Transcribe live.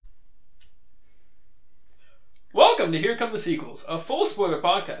Welcome to Here Come the Sequels, a full spoiler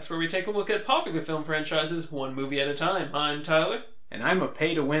podcast where we take a look at popular film franchises one movie at a time. I'm Tyler. And I'm a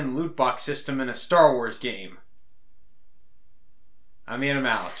pay-to-win loot box system in a Star Wars game. I'm Ian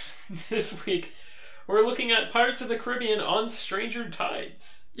Alex. This week, we're looking at Pirates of the Caribbean on Stranger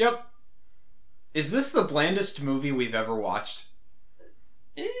Tides. Yep. Is this the blandest movie we've ever watched?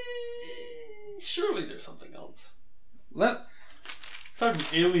 Surely there's something else. Aside from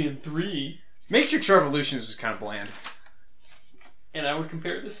Alien 3. Matrix Revolutions was kind of bland. And I would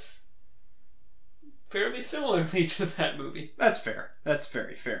compare this fairly similarly to that movie. That's fair. That's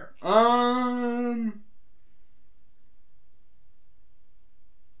very fair. Not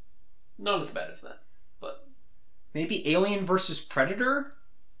as bad as that, but... Maybe Alien vs. Predator?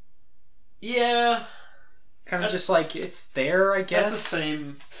 Yeah. Kind of just like, it's there, I guess. That's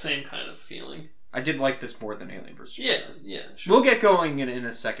the same kind of feeling. I did like this more than Alien vs. Yeah, sure. We'll get going in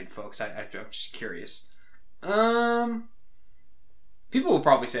a second, folks. I'm just curious. People will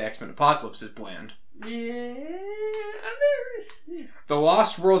probably say X-Men Apocalypse is bland. Yeah. The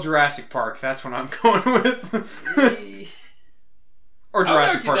Lost World Jurassic Park, that's what I'm going with. Or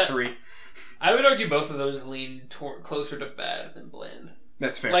Jurassic Park 3. I would argue both of those lean closer to bad than bland.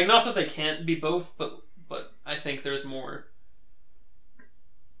 That's fair. Like, not that they can't be both, but I think there's more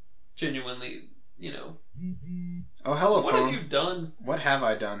genuinely, Oh, hello, what phone. What have you done? What have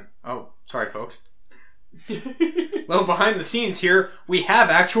I done? Oh, sorry, folks. Little behind the scenes here, we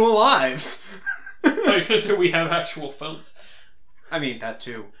have actual lives. Because we have actual phones. I mean, that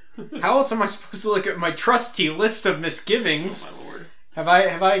too. How else am I supposed to look at my trusty list of misgivings? Oh, my lord. Have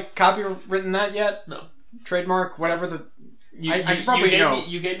I copywritten that yet? No. Trademark, whatever the... I should probably know.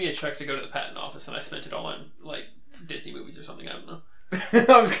 You gave me a check to go to the patent office, and I spent it all on, like, Disney movies or something. I don't know.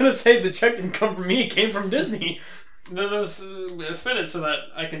 I was going to say the check didn't come from me. It came from Disney. No, spend it so that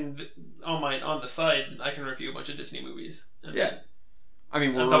I can, on the side, I can review a bunch of Disney movies. Yeah. I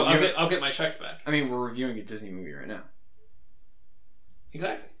mean, I'll get my checks back. I mean, we're reviewing a Disney movie right now.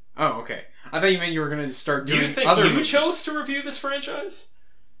 Exactly. Oh, okay. I thought you meant you were going to start doing other other movies. movies. You chose to review this franchise?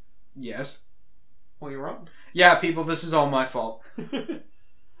 Yes. Well, you're wrong. Yeah, people, this is all my fault.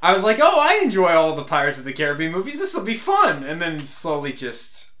 I was like, oh, I enjoy all the Pirates of the Caribbean movies. This will be fun. And then slowly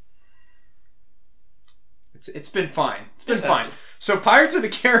just... It's been fine. It's been fine. So Pirates of the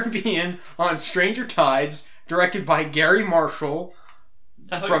Caribbean on Stranger Tides, directed by Gary Marshall.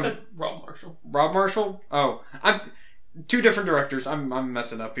 I thought you said Rob Marshall. Rob Marshall? Oh. I'm two different directors. I'm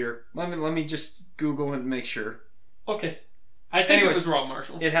messing up here. Let me just Google and make sure. Okay. I think it was Rob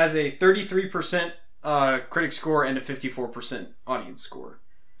Marshall. It has a 33% critic score and a 54% audience score.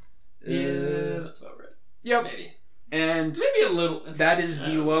 Yeah, that's about right. Yep. Maybe. And maybe a little. That is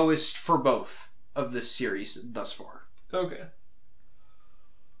the lowest for both of this series thus far. Okay.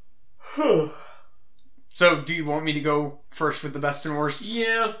 So, do you want me to go first with the best and worst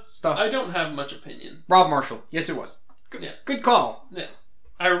stuff? I don't have much opinion. Rob Marshall. Yes, it was. Good call. Yeah.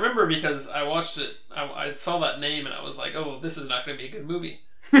 I remember because I watched it, I saw that name and I was like, oh, this is not going to be a good movie.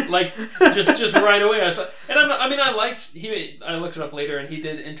 Like, just right away I saw... And I looked it up later and he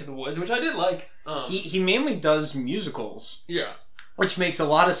did Into the Woods, which I did like. He mainly does musicals. Yeah. Which makes a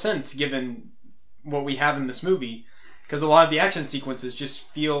lot of sense given what we have in this movie. Because a lot of the action sequences just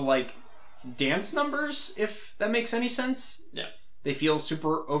feel like dance numbers, if that makes any sense. Yeah. They feel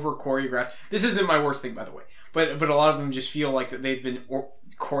super over choreographed. This isn't my worst thing, by the way. But a lot of them just feel like that they've been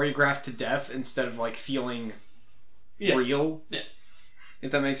choreographed to death instead of like feeling real. Yeah. If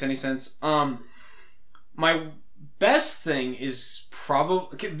that makes any sense. My best thing is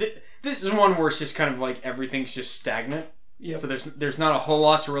probably... This is one where it's just kind of like everything's just stagnant. Yeah. So there's not a whole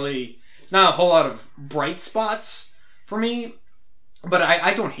lot to really... It's not a whole lot of bright spots for me. But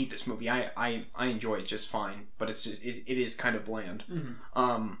I don't hate this movie. I enjoy it just fine. But it is kind of bland.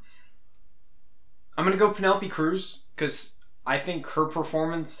 Mm-hmm. I'm going to go Penelope Cruz because I think her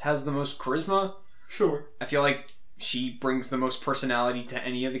performance has the most charisma. Sure. I feel like she brings the most personality to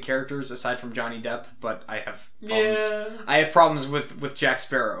any of the characters aside from Johnny Depp, but I have problems. Yeah. I have problems with Jack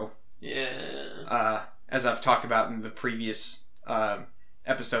Sparrow. Yeah. As I've talked about in the previous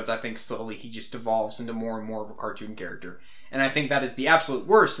episodes, I think slowly he just devolves into more and more of a cartoon character. And I think that is the absolute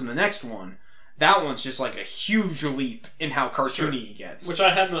worst in the next one. That one's just like a huge leap in how cartoony he gets. Which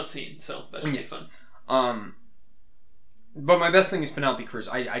I have not seen, so that should be fun. But my best thing is Penelope Cruz.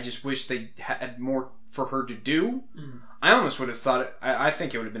 I just wish they had more for her to do. Mm. I almost would have thought... I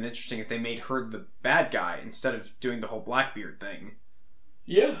think it would have been interesting if they made her the bad guy instead of doing the whole Blackbeard thing.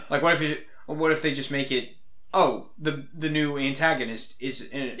 Yeah. Like, what if they just make it... Oh, the new antagonist is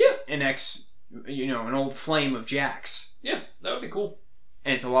an old flame of Jack's. Yeah, that would be cool.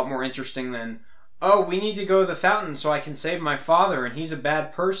 And it's a lot more interesting than... oh, we need to go to the fountain so I can save my father, and he's a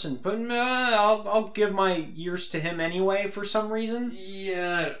bad person, but I'll give my years to him anyway for some reason.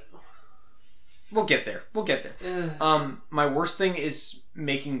 Yeah. We'll get there. My worst thing is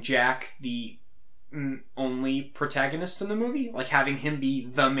making Jack the only protagonist in the movie, like having him be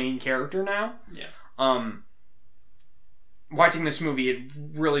the main character now. Yeah. Watching this movie, it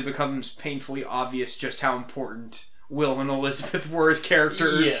really becomes painfully obvious just how important Will and Elizabeth were as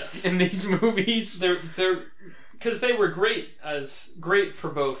characters in these movies. They're because they were great for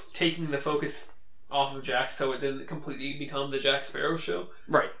both taking the focus off of Jack, so it didn't completely become the Jack Sparrow show,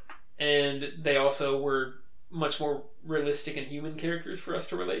 right? And they also were much more realistic and human characters for us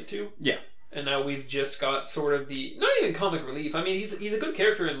to relate to. Yeah. And now we've just got sort of the not even comic relief. I mean, he's a good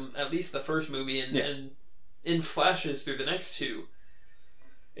character in at least the first movie, and in flashes through the next two.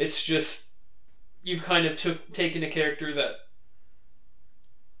 It's just you've kind of taken a character that...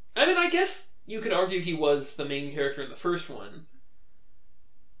 I mean, I guess you could argue he was the main character in the first one.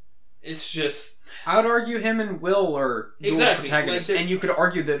 It's just... I would argue him and Will are dual protagonists, like and you could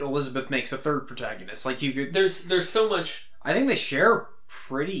argue that Elizabeth makes a third protagonist. Like you could... There's so much... I think they share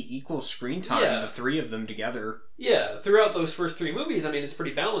pretty equal screen time, the three of them together. Yeah, throughout those first three movies, I mean, it's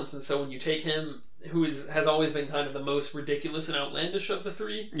pretty balanced, and so when you take him, who has always been kind of the most ridiculous and outlandish of the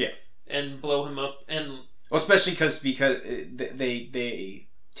three... Yeah. And blow him up, and well, especially because they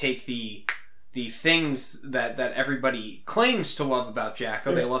take the things that everybody claims to love about Jack.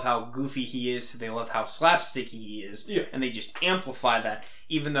 Oh, they love how goofy he is. They love how slapsticky he is, and they just amplify that.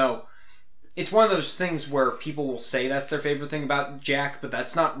 Even though it's one of those things where people will say that's their favorite thing about Jack, but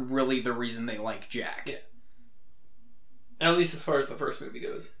that's not really the reason they like Jack. Yeah. At least as far as the first movie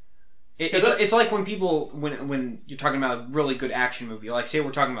goes. It's like when people when you're talking about a really good action movie, like say we're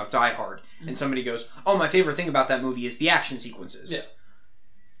talking about Die Hard, and somebody goes, "Oh, my favorite thing about that movie is the action sequences." Yeah,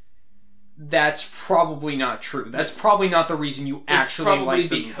 that's probably not true. That's probably not the reason you actually like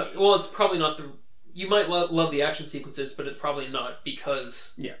the movie. Well, it's probably not the. You might love the action sequences, but it's probably not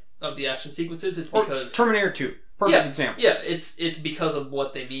because of the action sequences. It's because Terminator 2, perfect example. Yeah, it's because of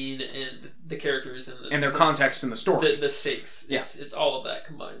what they mean and the characters and their context in the story, the stakes. Yeah, it's all of that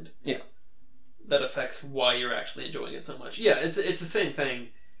combined. Yeah. That affects why you're actually enjoying it so much. Yeah, it's the same thing.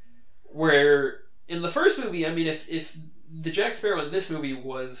 Where in the first movie, I mean, if the Jack Sparrow in this movie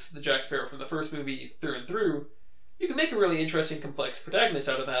was the Jack Sparrow from the first movie through and through, you can make a really interesting, complex protagonist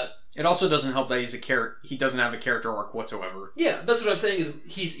out of that. It also doesn't help that he doesn't have a character arc whatsoever. Yeah, that's what I'm saying. Is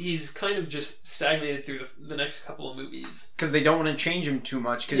he's kind of just stagnated through the next couple of movies because they don't want to change him too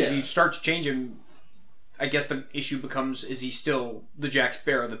much. Because if you start to change him, I guess the issue becomes: is he still the Jack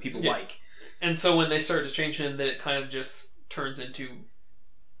Sparrow that people like? And so when they start to change him, then it kind of just turns into,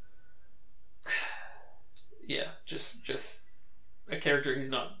 just a character who's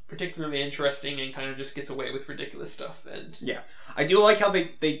not particularly interesting and kind of just gets away with ridiculous stuff. And I do like how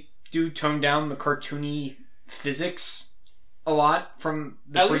they do tone down the cartoony physics a lot from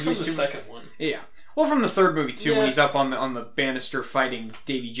the previous least from the second one. Yeah, well, from the third movie too, when he's up on the banister fighting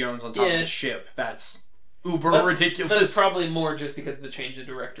Davy Jones on top of the ship. That's ridiculous. That's probably more just because of the change of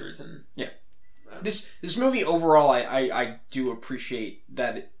directors and This movie overall, I do appreciate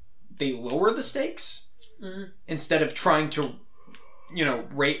that they lower the stakes instead of trying to,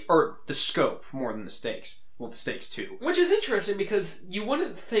 rate or the scope more than the stakes. Well, the stakes too, which is interesting because you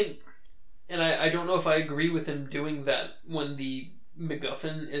wouldn't think, and I don't know if I agree with him doing that when the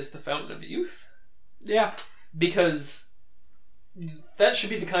MacGuffin is the Fountain of Youth. Yeah, because that should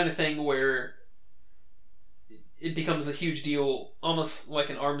be the kind of thing where it becomes a huge deal, almost like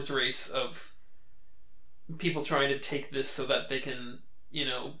an arms race of people trying to take this so that they can,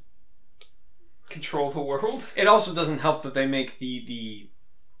 control the world. It also doesn't help that they make the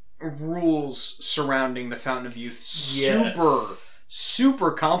rules surrounding the Fountain of Youth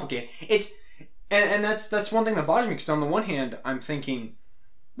super complicated. It's and that's one thing that bothers me, because on the one hand, I'm thinking,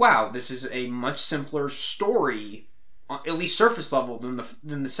 wow, this is a much simpler story, at least surface level,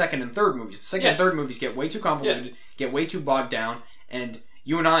 than the second and third movies. The second and third movies get way too complicated, get way too bogged down, and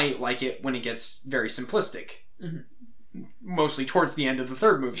you and I like it when it gets very simplistic. Mm-hmm. Mostly towards the end of the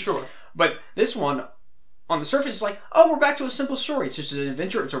third movie. Sure. But this one, on the surface, is like, oh, we're back to a simple story. It's just an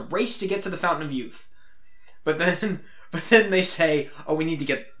adventure. It's a race to get to the Fountain of Youth. But then they say, oh, we need to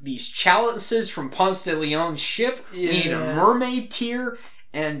get these chalices from Ponce de Leon's ship. Yeah. We need a mermaid tear.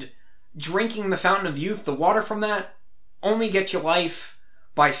 And drinking the Fountain of Youth, the water from that, only gets you life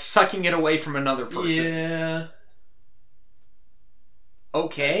by sucking it away from another person. Yeah.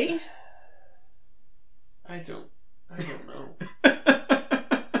 Okay. I don't know.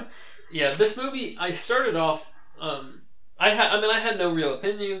 Yeah, this movie, I started off, I had no real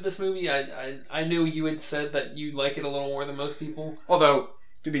opinion of this movie. I knew you had said that you like it a little more than most people. Although,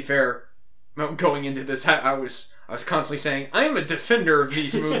 to be fair, going into this, I was constantly saying, I am a defender of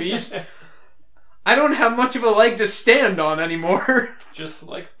these movies. I don't have much of a leg to stand on anymore. Just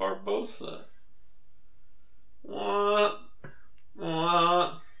like Barbossa. Wah,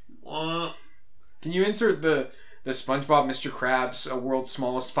 wah, wah. Can you insert the SpongeBob Mr. Krabs, a world's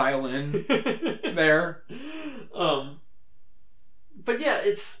smallest violin there? But yeah,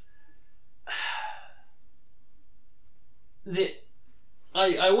 it's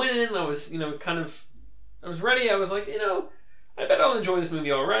I went in and I was, I was ready. I was like, I bet I'll enjoy this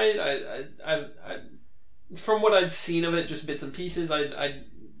movie all right. I from what I'd seen of it, just bits and pieces, I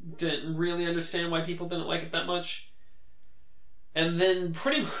didn't really understand why people didn't like it that much. And then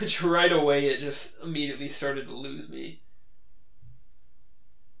pretty much right away, it just immediately started to lose me.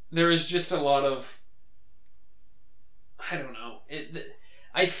 There was just a lot of, I don't know.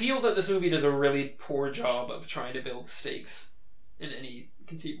 I feel that this movie does a really poor job of trying to build stakes in any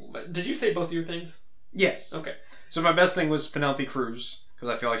conceivable way. Did you say both of your things? Yes. Okay. So my best thing was Penelope Cruz, because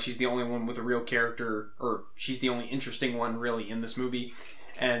I feel like she's the only one with a real character, or she's the only interesting one really in this movie.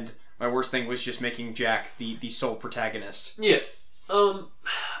 And my worst thing was just making Jack the sole protagonist. Yeah.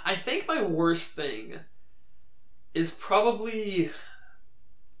 I think my worst thing is probably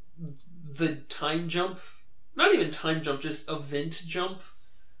the time jump. Not even time jump, just event jump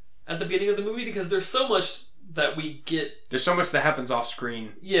at the beginning of the movie, because there's so much that we get. There's so much that happens off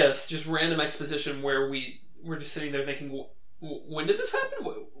screen. Yes, just random exposition where we're just sitting there thinking, when did this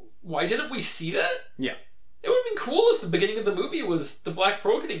happen? Why didn't we see that? Yeah. It would have been cool if the beginning of the movie was the Black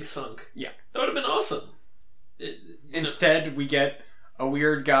Pearl getting sunk. Yeah. That would have been awesome. Instead, we get a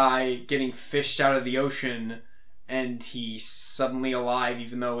weird guy getting fished out of the ocean, and he's suddenly alive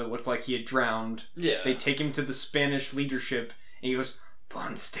even though it looked like he had drowned. Yeah. They take him to the Spanish leadership, and he goes,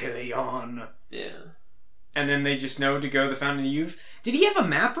 Ponce de Leon. Yeah. And then they just know to go to the Fountain of Youth. Did he have a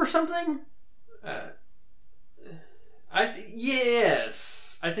map or something?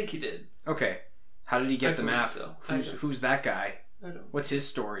 Yes. I think he did. Okay. How did he get the map? So. Who's that guy? I don't know. What's his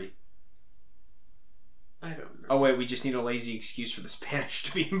story? I don't remember. Oh wait, we just need a lazy excuse for the Spanish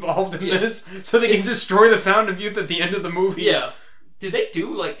to be involved in this, so they can destroy the Fountain of Youth at the end of the movie. Yeah. Did they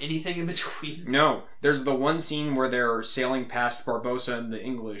do anything in between? No. There's the one scene where they're sailing past Barbossa and the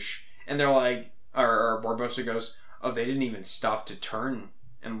English, and they're like, or Barbossa goes, "Oh, they didn't even stop to turn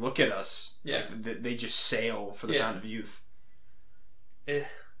and look at us. Yeah. They just sail for the Fountain of Youth."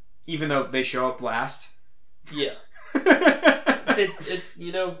 Even though they show up last. Yeah.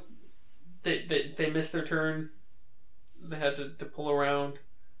 They missed their turn. They had to pull around.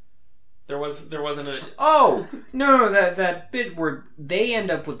 There wasn't a... Oh! No, that bit where they end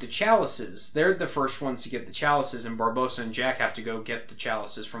up with the chalices. They're the first ones to get the chalices, and Barbossa and Jack have to go get the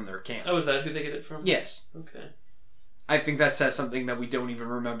chalices from their camp. Oh, is that who they get it from? Yes. Okay. I think that says something that we don't even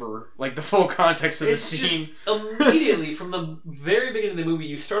remember, the full context of the scene. Just immediately, from the very beginning of the movie,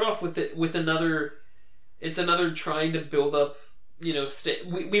 you start off with another... It's another trying to build up,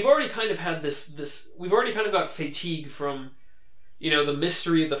 we've already kind of had this... We've already kind of got fatigue from, the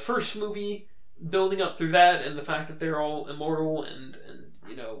mystery of the first movie, building up through that, and the fact that they're all immortal, and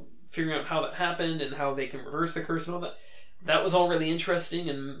figuring out how that happened, and how they can reverse the curse and all that. That was all really interesting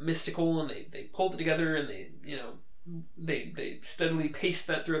and mystical, and they pulled it together, and they steadily paced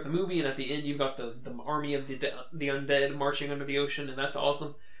that throughout the movie, and at the end you've got the army of the undead marching under the ocean, and that's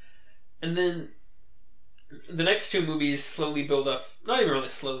awesome. And then the next two movies slowly build up, not even really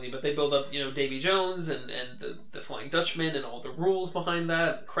slowly, but they build up, Davy Jones and the Flying Dutchman and all the rules behind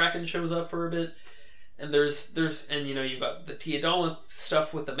that. Kraken shows up for a bit, and there's you've got the Teodomith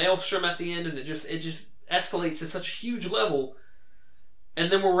stuff with the Maelstrom at the end, and it just escalates to such a huge level. And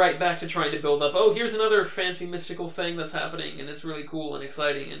then we're right back to trying to build up, here's another fancy mystical thing that's happening, and it's really cool and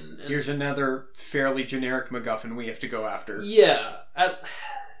exciting. And here's another fairly generic MacGuffin we have to go after. Yeah.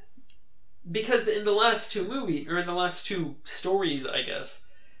 Because in the last two movies, or in the last two stories, I guess,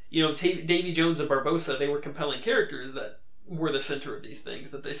 Davy Jones and Barbossa, they were compelling characters that were the center of these things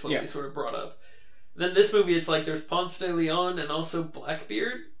that they slowly sort of brought up. Then this movie, it's like there's Ponce de Leon and also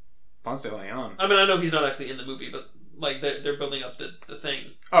Blackbeard. Ponce de Leon? I mean, I know he's not actually in the movie, but they're building up the thing.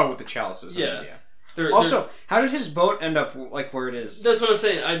 Oh, with the chalices. Yeah. How did his boat end up where it is? That's what I'm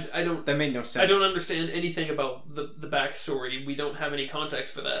saying. I don't. That made no sense. I don't understand anything about the backstory. We don't have any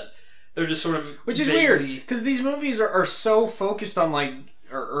context for that. They're just sort of... Which is weird, because these movies are so focused on,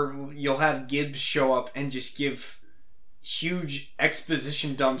 or you'll have Gibbs show up and just give huge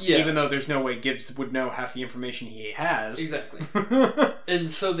exposition dumps, even though there's no way Gibbs would know half the information he has. Exactly.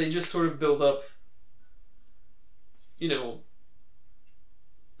 And so they just sort of build up... you know,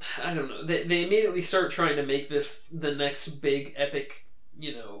 I don't know. They immediately start trying to make this the next big epic,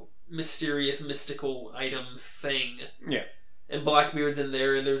 you know, mysterious mystical item thing. Yeah. And Blackbeard's in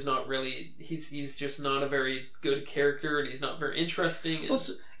there, and there's not really... He's just not a very good character, and he's not very interesting. And... Well,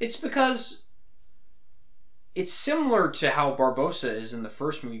 it's because... It's similar to how Barbossa is in the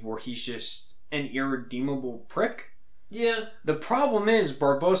first movie, where he's just an irredeemable prick. Yeah. The problem is,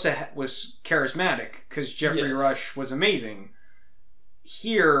 Barbossa was charismatic, because Jeffrey Rush was amazing.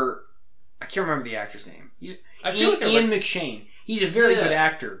 Here... I can't remember the actor's name. Ian McShane. He's a very good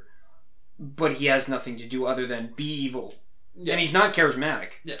actor, but he has nothing to do other than be evil. Yeah. And he's not charismatic.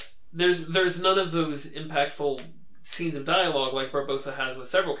 Yeah. There's none of those impactful scenes of dialogue like Barbossa has with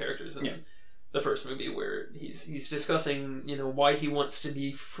several characters in the first movie, where he's discussing, you know, why he wants to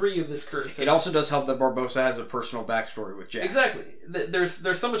be free of this curse. It also does help that Barbossa has a personal backstory with Jack. Exactly. There's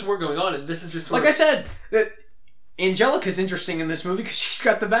so much more going on, and this is just like I said, that Angelica's interesting in this movie because she's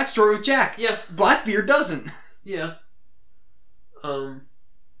got the backstory with Jack. Yeah. Blackbeard doesn't. Yeah. But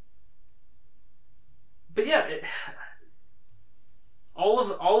yeah,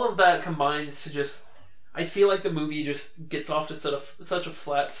 all of that combines to just... I feel like the movie just gets off to such a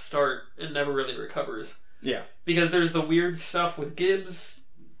flat start and never really recovers. Yeah. Because there's the weird stuff with Gibbs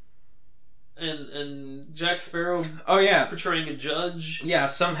and Jack Sparrow portraying a judge. Yeah,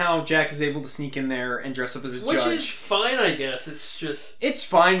 somehow Jack is able to sneak in there and dress up as a judge. Which is fine, I guess. It's just... It's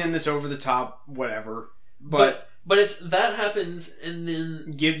fine in this over-the-top whatever. But it's that happens, and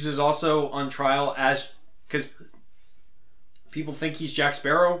then... Gibbs is also on trial as... Because people think he's Jack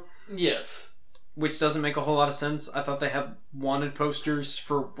Sparrow. Yes. Which doesn't make a whole lot of sense. I thought they had wanted posters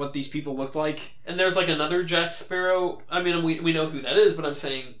for what these people looked like. And there's like another Jack Sparrow. I mean, we know who that is, but I'm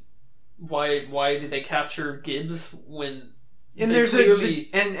saying, why did they capture Gibbs when? And there's clearly...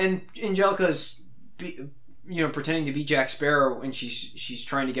 and Angelica's, pretending to be Jack Sparrow, and she's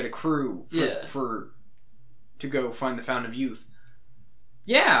trying to get a crew to go find the Fountain of Youth.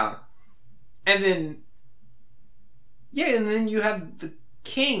 Yeah, and then you have the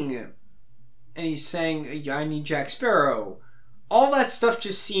king. And he's saying, I need Jack Sparrow. All that stuff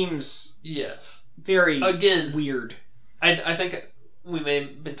just seems... Very weird. I think we may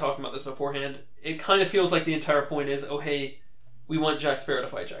have been talking about this beforehand. It kind of feels like the entire point is, oh hey, we want Jack Sparrow to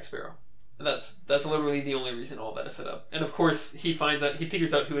fight Jack Sparrow. That's literally the only reason all that is set up. And of course, he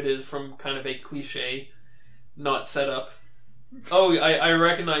figures out who it is from kind of a cliche, not set up. Oh, I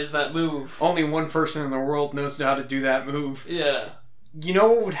recognize that move. Only one person in the world knows how to do that move. Yeah. You know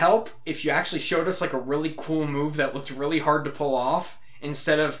what would help? If you actually showed us like a really cool move that looked really hard to pull off,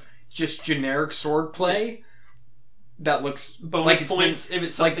 instead of just generic sword play that looks bonus like points if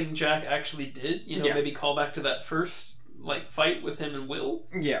it's something Jack actually did. Maybe call back to that first fight with him and Will.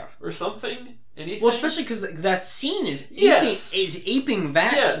 Yeah. Or something. Anything. Well, especially because that scene is aping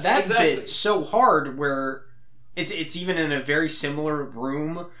that bit so hard, where it's even in a very similar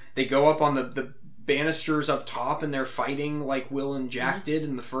room. They go up on the banisters up top and they're fighting like Will and Jack did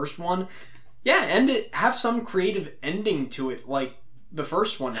in the first one. Yeah, have some creative ending to it like the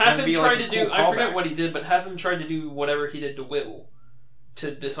first one. Have him try to do... I forget what he did, but have him try to do whatever he did to Will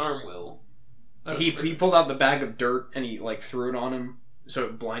to disarm Will. He pulled out the bag of dirt and he threw it on him so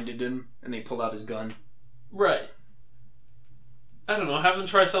it blinded him, and they pulled out his gun. Right. I don't know, have him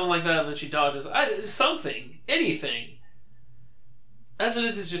try something like that and then she dodges. Something. Anything. As it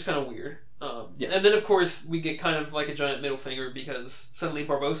is, it's just kind of weird. And then, of course, we get kind of like a giant middle finger because suddenly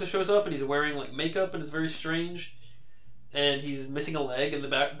Barbossa shows up and he's wearing makeup and it's very strange. And he's missing a leg and the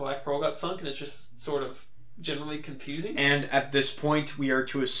Black Pearl got sunk and it's just sort of generally confusing. And at this point, we are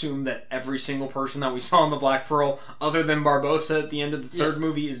to assume that every single person that we saw in the Black Pearl, other than Barbossa at the end of the third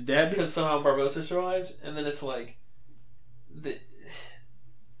movie, is dead. Because somehow Barbossa survived. And then it's like... that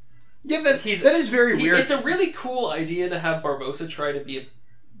is very weird. It's a really cool idea to have Barbossa try to be a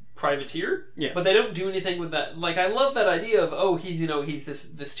privateer, but they don't do anything with that. I love that idea of he's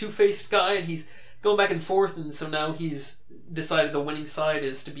this two-faced guy and he's going back and forth, and so now he's decided the winning side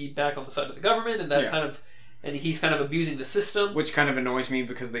is to be back on the side of the government, and and he's kind of abusing the system, which kind of annoys me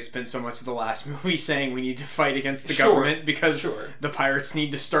because they spent so much of the last movie saying we need to fight against the government because the pirates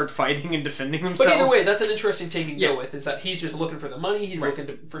need to start fighting and defending themselves. But either way, that's an interesting take to go with, is that he's just looking for the money, he's looking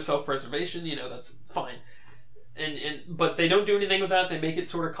for self-preservation. That's fine. But they don't do anything with that. They make it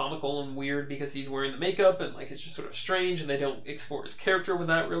sort of comical and weird because he's wearing the makeup and it's just sort of strange, and they don't explore his character with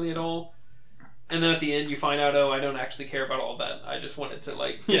that really at all. And then at the end you find out, I don't actually care about all that. I just wanted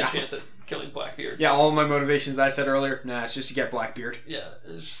to get a chance at killing Blackbeard. Yeah, all of my motivations that I said earlier, it's just to get Blackbeard. Yeah,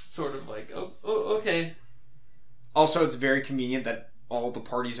 it's sort of okay. Also, it's very convenient that all the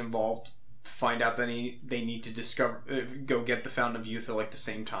parties involved find out that they need to go get the Fountain of Youth at like the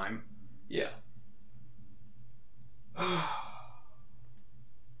same time. Yeah.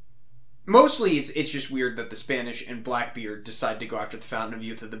 Mostly, it's just weird that the Spanish and Blackbeard decide to go after the Fountain of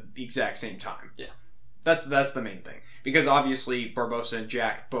Youth at the exact same time. Yeah. That's the main thing. Because obviously, Barbossa and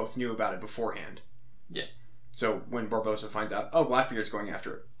Jack both knew about it beforehand. Yeah. So when Barbossa finds out, oh, Blackbeard's going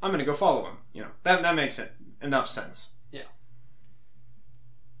after it, I'm going to go follow him. You know, that makes enough sense. Yeah.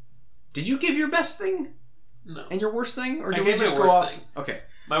 Did you give your best thing? No. And your worst thing? Or I did we gave just my go worst off? thing. Okay.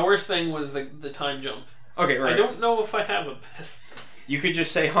 My worst thing was the time jump. Okay, right. I don't know if I have a best. You could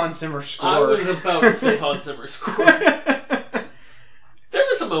just say Hans Zimmer score. I was about to say Hans Zimmer score. There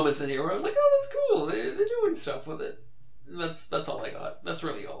were some moments in here where I was like, oh, that's cool. They're doing stuff with it. That's all I got. That's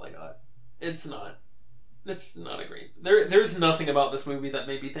really all I got. It's not a great... There's nothing about this movie that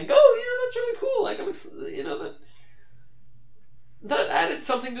made me think, oh, that's really cool. Like, that added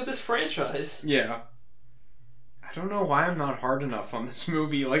something to this franchise. Yeah. I don't know why I'm not hard enough on this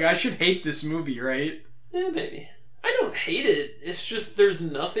movie. Like, I should hate this movie, right? Yeah, maybe. I don't hate it. It's just there's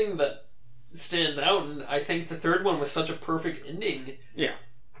nothing that stands out, and I think the third one was such a perfect ending. Yeah.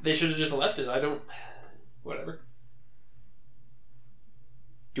 They should have just left it. Whatever.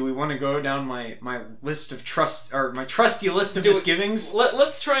 Do we want to go down my list of my trusty list of misgivings?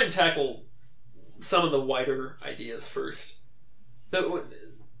 Let's try and tackle some of the wider ideas first.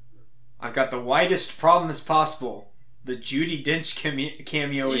 I've got the widest problem as possible. The Judi Dench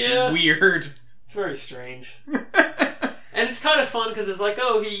cameo is weird. It's very strange. And it's kind of fun because it's like,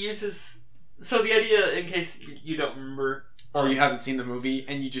 oh, he uses... So the idea, in case you don't remember... Or you haven't seen the movie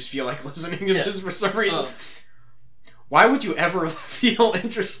and you just feel like listening to this for some reason. Why would you ever feel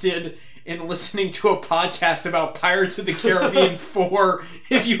interested in listening to a podcast about Pirates of the Caribbean 4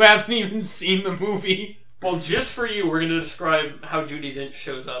 if you haven't even seen the movie? Well, just for you, we're going to describe how Judi Dench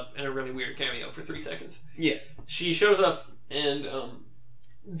shows up in a really weird cameo for 3 seconds. Yes. She shows up and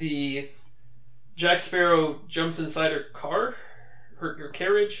the Jack Sparrow jumps inside her car, her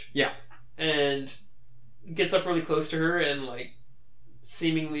carriage. Yeah. And gets up really close to her and, like,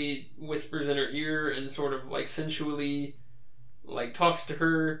 seemingly whispers in her ear and sort of, like, sensually, like, talks to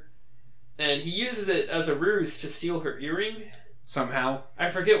her. And he uses it as a ruse to steal her earring. Somehow.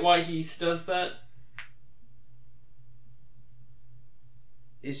 I forget why he does that.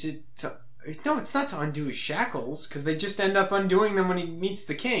 Is it to... No, it's not to undo his shackles, because they just end up undoing them when he meets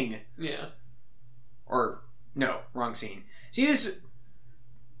the king. Yeah. Or, no, wrong scene. See, this...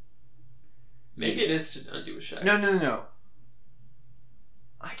 Maybe it is to undo his shackles. No.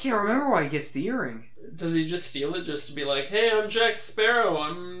 I can't remember why he gets the earring. Does he just steal it just to be like, hey, I'm Jack Sparrow,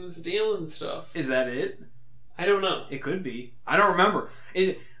 I'm stealing stuff? Is that it? I don't know. It could be. I don't remember. Is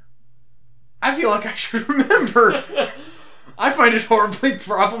it... I feel like I should remember. I find it horribly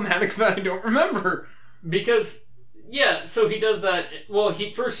problematic that I don't remember. Because, yeah, so he does that. Well,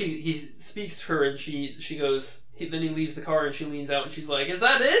 he speaks to her and she goes, then he leaves the car and she leans out and she's like, is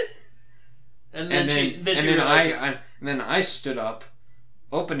that it? And then I stood up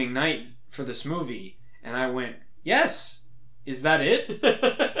opening night for this movie and I went, yes, is that it?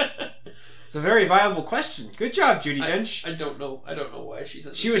 It's a very viable question. Good job, Judi Dench. I don't know why she's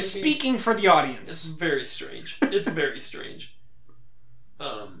in this She was movie. speaking for the audience. It's very strange. It's very strange.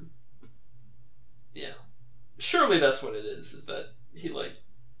 Yeah. Surely that's what it is that he, like...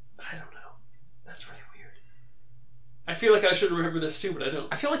 I don't know. That's really weird. I feel like I should remember this too, but I don't.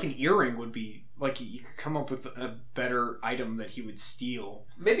 I feel like an earring would be... Like, you could come up with a better item that he would steal.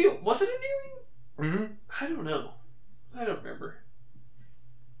 Maybe... Was it an earring? Mm-hmm. I don't know. I don't remember.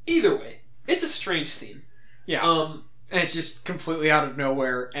 Either way, it's a strange scene. Yeah. And it's just completely out of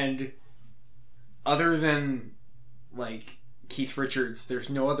nowhere, and other than, like, Keith Richards, there's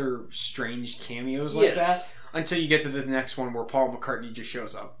no other strange cameos like that until you get to the next one where Paul McCartney just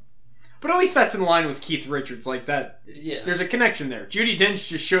shows up. But at least that's in line with Keith Richards, like that. Yeah. There's a connection there. Judi Dench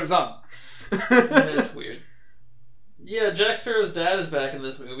just shows up. That's weird. Yeah, Jack Sparrow's dad is back in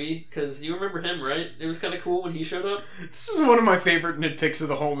this movie, because you remember him, right? It was kind of cool when he showed up. This is one of my favorite nitpicks of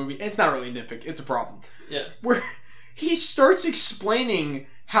the whole movie. It's not really a nitpick, it's a problem. Yeah. Where he starts explaining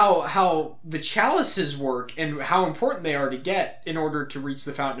how the chalices work and how important they are to get in order to reach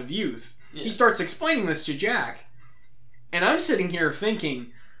the Fountain of Youth. Yeah. He starts explaining this to Jack. And I'm sitting here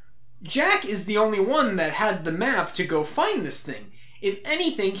thinking, Jack is the only one that had the map to go find this thing. If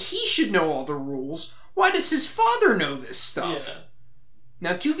anything, he should know all the rules. Why does his father know this stuff? Yeah.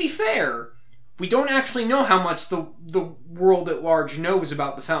 Now, to be fair, we don't actually know how much the world at large knows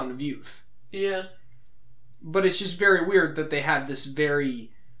about the Fountain of Youth. Yeah. But it's just very weird that they had this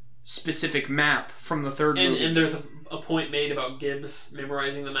very specific map from the third movie. And there's a point made about Gibbs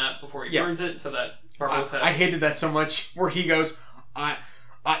memorizing the map before he burns it, so that Barbossa I hated that so much, where he goes, I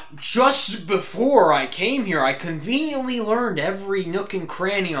just before I came here, I conveniently learned every nook and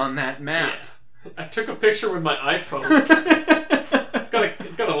cranny on that map. Yeah. I took a picture with my iPhone.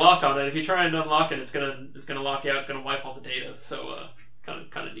 It's got a lock on it. If you try and unlock it, it's gonna lock you out. It's gonna wipe all the data. So kind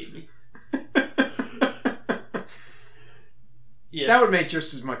of need me. Yeah, that would make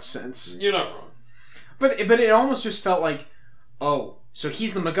just as much sense. You're not wrong. But it almost just felt like, oh, so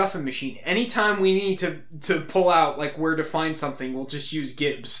he's the MacGuffin machine. Anytime we need to pull out like where to find something, we'll just use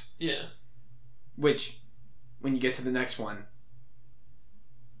Gibbs. Yeah. Which, when you get to the next one,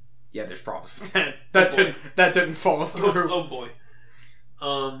 yeah, there's problems with that. That didn't follow through. Oh boy.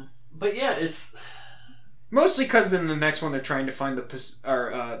 But yeah, it's mostly because in the next one they're trying to find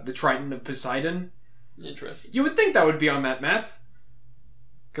the Triton of Poseidon. Interesting. You would think that would be on that map,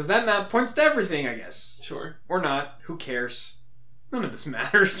 because that map points to everything, I guess. Sure. Or not. Who cares? None of this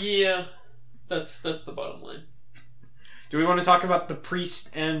matters. Yeah, that's the bottom line. Do we want to talk about the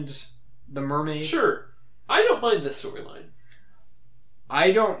priest and the mermaid? Sure. I don't mind this storyline.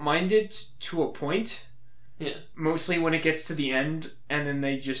 I don't mind it to a point. Yeah. Mostly when it gets to the end and then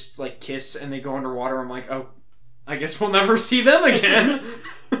they just like kiss and they go underwater. I'm like, oh, I guess we'll never see them again.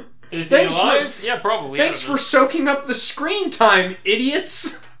 Is he alive? Yeah, probably. Thanks for soaking up the screen time,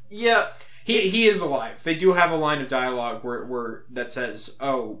 idiots. Yeah. He is alive. They do have a line of dialogue where that says,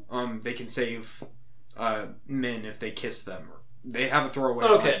 oh, they can save men if they kiss them. They have a throwaway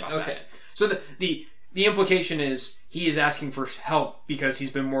line about that. So the implication is he is asking for help because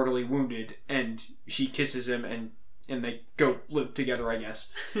he's been mortally wounded, and she kisses him, and they go live together, I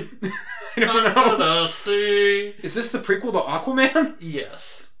guess. I don't know. See. Is this the prequel to Aquaman?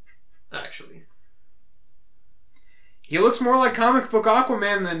 Yes. Actually. He looks more like comic book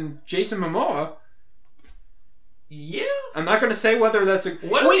Aquaman than Jason Momoa. Yeah. I'm not going to say whether that's a...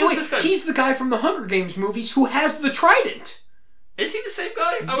 Wait, this guy... He's the guy from the Hunger Games movies who has the trident. Is he the same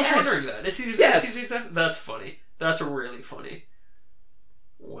guy? I was wondering that. Is he yes. That's funny. That's really funny.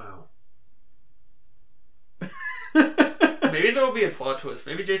 Wow. Maybe there will be a plot twist.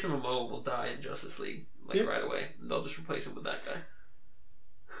 Maybe Jason Momoa will die in Justice League right away. They'll just replace him with that guy.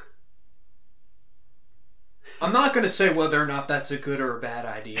 I'm not going to say whether or not that's a good or a bad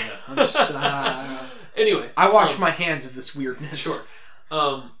idea. I'm just... Anyway. I wash my hands of this weirdness. Sure.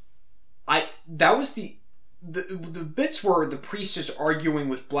 That was the bits where the priest is arguing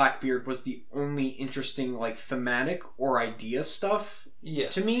with Blackbeard was the only interesting, like, thematic or idea stuff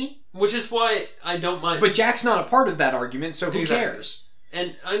to me. Which is why I don't mind. But Jack's not a part of that argument, so who cares?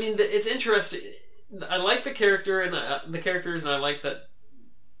 And, I mean, it's interesting. I like the character and the characters, and I like that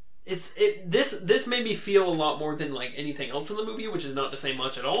this made me feel a lot more than like anything else in the movie, which is not to say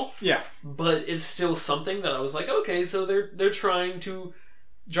much at all. Yeah. But it's still something that I was like, okay, so they're trying to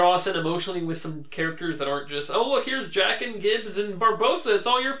draw us in emotionally with some characters that aren't just, oh look, here's Jack and Gibbs and Barbossa, it's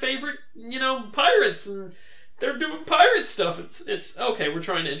all your favorite, pirates, and they're doing pirate stuff. It's okay, we're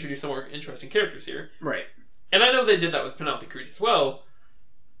trying to introduce some more interesting characters here. Right. And I know they did that with Penelope Cruz as well.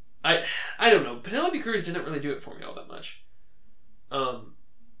 I don't know. Penelope Cruz didn't really do it for me all that much.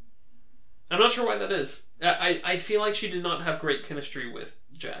 I'm not sure why that is. I feel like she did not have great chemistry with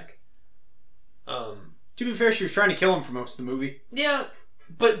Jack. To be fair, she was trying to kill him for most of the movie. Yeah,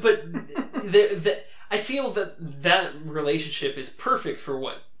 but I feel that relationship is perfect for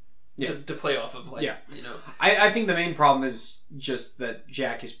what to play off of. Like, I think the main problem is just that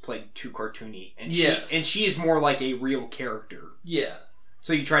Jack is played too cartoony, and she is more like a real character. Yeah.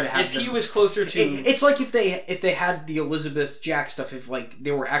 So you try to have. If he was closer to, it's like if they had the Elizabeth Jack stuff. If like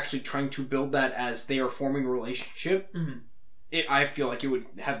they were actually trying to build that as they are forming a relationship, I feel like it would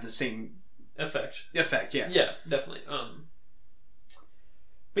have the same effect. Yeah. Yeah, definitely.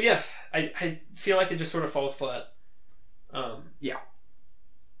 But yeah, I feel like it just sort of falls flat. Yeah.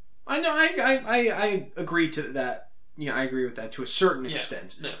 I know. I agree to that. I agree with that to a certain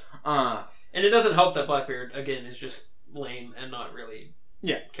extent. No. And it doesn't help that Blackbeard again is just lame and not really.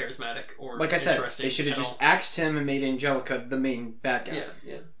 Yeah, charismatic or like I said, they should have just axed him and made Angelica the main bad guy.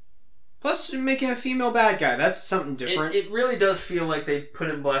 Yeah. Plus, making a female bad guy—that's something different. It really does feel like they put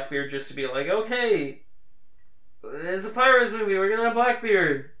in Blackbeard just to be like, okay, it's a Pirates movie. We're gonna have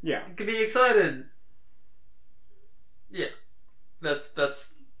Blackbeard. Yeah, you can be excited. Yeah, that's.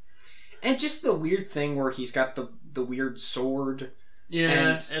 And just the weird thing where he's got the weird sword.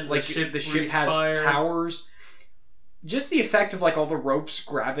 Yeah, and like the ship has powers. Just the effect of like all the ropes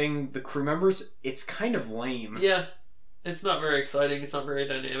grabbing the crew members, it's kind of lame. Yeah. It's not very exciting, it's not very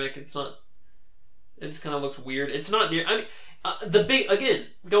dynamic, it just kind of looks weird. It's not near,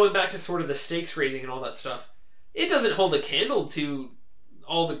 Going back to sort of the stakes raising and all that stuff, it doesn't hold a candle to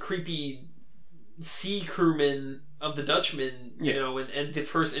all the creepy sea crewmen of the Dutchman, you know, and the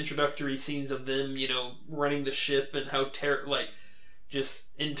first introductory scenes of them, you know, running the ship and how just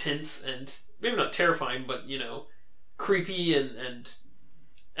intense and maybe not terrifying, but, you know, creepy and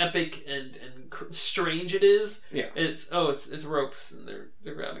epic and strange it is. Yeah. It's ropes and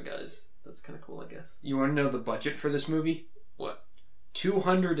they're grabbing guys. That's kind of cool, I guess. You want to know the budget for this movie? What?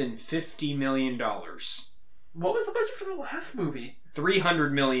 $250 million. What was the budget for the last movie?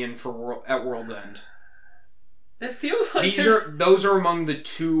 $300 million at World's End. It feels like those are among the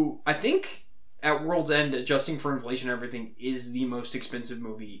two. I think at World's End, adjusting for inflation and everything, is the most expensive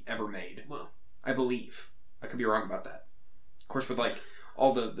movie ever made. Well, I believe. I could be wrong about that. Of course, with like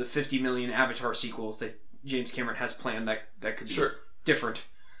all the 50 million Avatar sequels that James Cameron has planned, that could be different.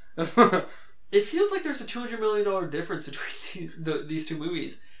 It feels like there's a $200 million difference between these two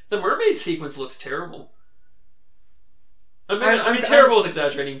movies. The mermaid sequence looks terrible. I mean, terrible is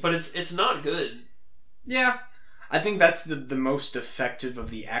exaggerating, but it's not good. Yeah. I think that's the most effective of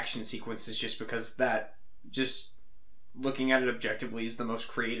the action sequences, just because that, just looking at it objectively, is the most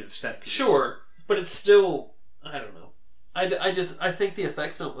creative set piece. Sure, but it's still, I don't know. I think the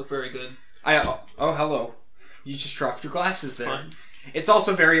effects don't look very good. Oh, hello. You just dropped your glasses there. Fine. It's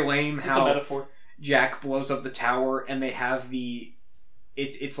also very lame how a metaphor. Jack blows up the tower and they have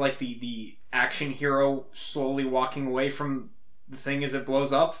it's like the action hero slowly walking away from the thing as it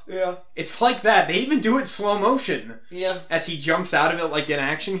blows up. Yeah. It's like that. They even do it slow motion. Yeah. As he jumps out of it like an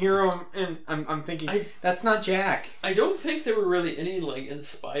action hero, and I'm thinking, that's not Jack. I don't think there were really any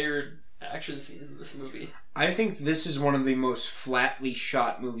inspired action scenes in this movie. I think this is one of the most flatly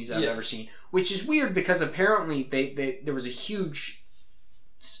shot movies I've ever seen, which is weird because apparently there was a huge,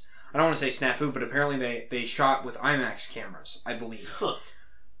 I don't want to say snafu, but apparently they shot with IMAX cameras, I believe. Huh.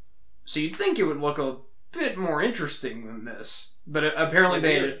 So you'd think it would look a bit more interesting than this. But apparently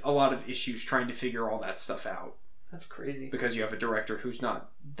they had a lot of issues trying to figure all that stuff out. That's crazy. Because you have a director who's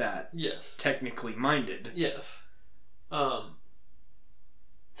not that technically minded. Yes. I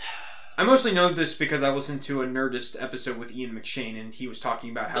mostly know this because I listened to a Nerdist episode with Ian McShane, and he was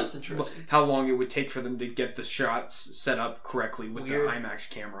talking about how long it would take for them to get the shots set up correctly with the IMAX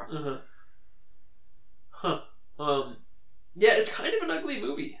camera. Uh-huh. Huh. Yeah, it's kind of an ugly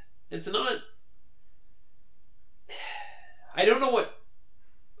movie. It's not... I don't know.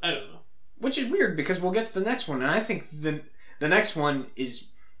 Which is weird because we'll get to the next one, and I think the next one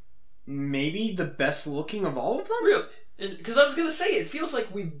is maybe the best looking of all of them? Really? Because I was going to say, it feels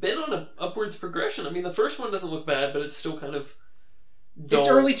like we've been on an upwards progression. I mean, the first one doesn't look bad, but it's still kind of dull. It's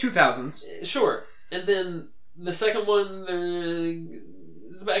early 2000s. Sure. And then the second one,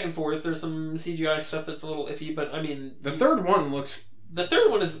 there's back and forth. There's some CGI stuff that's a little iffy, but I mean... The third one looks... The third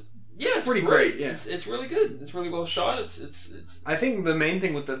one is... Yeah, it's pretty great. Yeah. It's really good. It's really well shot. It's. I think the main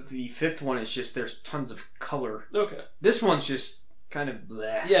thing with the fifth one is just there's tons of color. Okay. This one's just kind of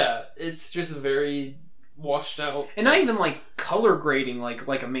bleh. Yeah, it's just very washed out. And not even like color grading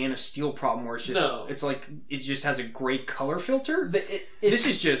like a Man of Steel problem where it's just it's like it just has a gray color filter. This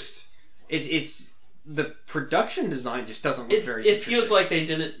is just it's the production design just doesn't look very. It feels like they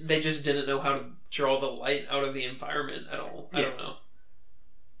just didn't know how to draw the light out of the environment at all. I don't know.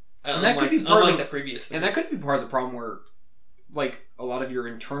 And that could be part of the previous thing. And that could be part of the problem where, like, a lot of your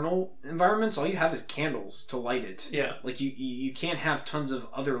internal environments, all you have is candles to light it. Yeah. Like, you can't have tons of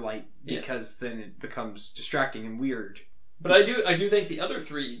other light because then it becomes distracting and weird. But I do think the other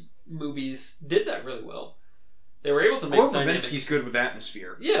three movies did that really well. They were able to make Gore Verbinski's good with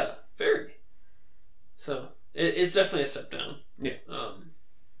atmosphere. Yeah, very. So, it's definitely a step down. Yeah.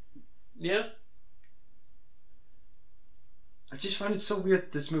 Yeah. I just find it so weird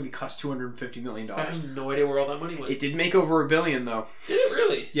that this movie cost $250 million. I have no idea where all that money went. It did make over $1 billion, though. Did it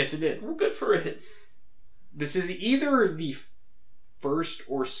really? Yes, it did. Well, good for it. This is either the first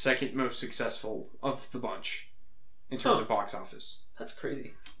or second most successful of the bunch in terms of box office. That's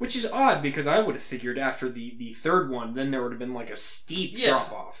crazy. Which is odd, because I would have figured after the third one, then there would have been like a steep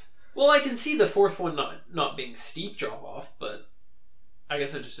drop-off. Well, I can see the fourth one not being steep drop-off, but I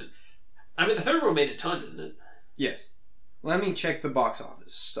guess I just didn't... I mean, the third one made a ton, didn't it? Yes. Let me check the box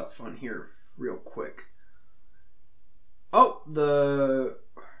office stuff on here real quick. Oh,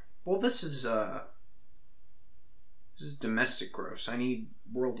 this is domestic gross. I need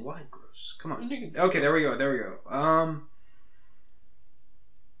worldwide gross. Come on. Okay, there we go.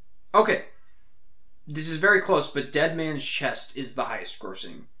 Okay. This is very close, but Dead Man's Chest is the highest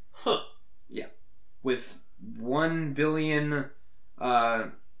grossing. Huh. Yeah. With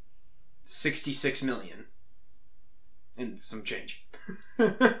 $1,066,000,000. and some change.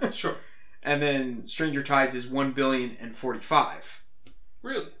 Sure. And then Stranger Tides is $1,045,000,000.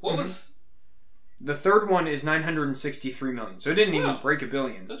 Really? What was... The third one is $963 million, so it didn't even break $1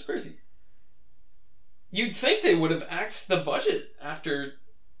 billion. That's crazy. You'd think they would have axed the budget after...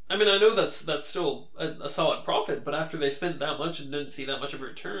 I mean, I know that's still a solid profit, but after they spent that much and didn't see that much of a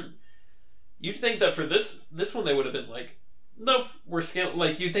return, you'd think that for this one they would have been like, nope, we're scaling.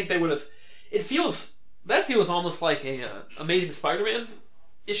 Like, you'd think they would have... That feels almost like a Amazing Spider-Man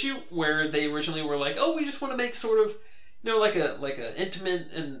issue, where they originally were like, oh, we just want to make sort of, like a intimate,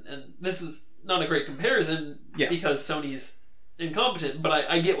 and this is not a great comparison because Sony's incompetent, but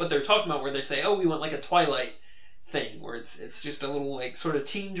I get what they're talking about, where they say, oh, we want like a Twilight thing, where it's just a little like sort of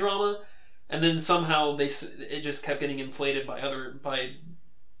teen drama, and then somehow it just kept getting inflated by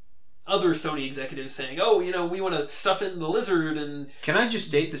other Sony executives saying, oh, we want to stuff in the lizard. And can I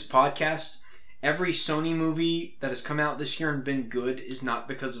just date this podcast? Every Sony movie that has come out this year and been good is not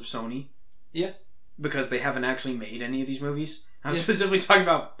because of Sony. Yeah. Because they haven't actually made any of these movies. I'm specifically talking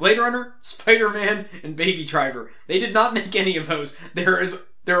about Blade Runner, Spider-Man, and Baby Driver. They did not make any of those. There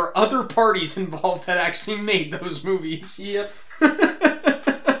are other parties involved that actually made those movies. Yep.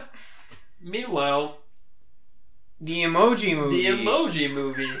 Meanwhile, the Emoji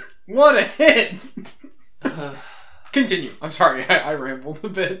Movie. What a hit! Continue. I'm sorry, I rambled a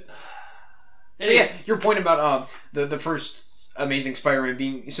bit. Anyway. Yeah, your point about the first Amazing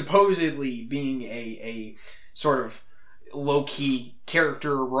Spider-Man supposedly being a sort of low-key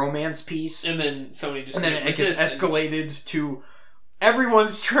character romance piece, and then Sony just it gets escalated to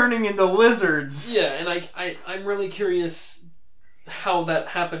everyone's turning into lizards. Yeah, and I'm really curious how that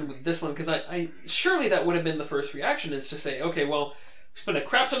happened with this one, because I surely that would have been the first reaction, is to say, okay, well, we spent a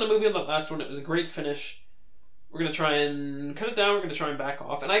crap ton of movie on the last one. It was a great finish. We're gonna try and cut it down. We're gonna try and back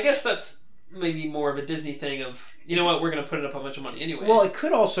off, and I guess that's maybe more of a Disney thing of, what, we're going to put up a bunch of money anyway. Well, it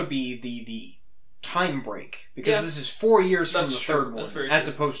could also be the time break, because this is 4 years from the third one, as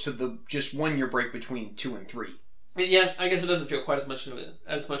opposed to the just 1 year break between 2 and 3. Yeah, I guess it doesn't feel quite as much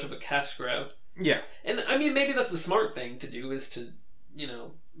of a cash grab. Yeah. And, I mean, maybe that's the smart thing to do, is to,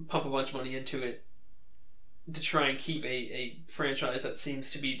 pump a bunch of money into it to try and keep a franchise that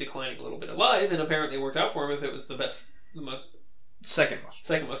seems to be declining a little bit alive, and apparently it worked out for him if it was second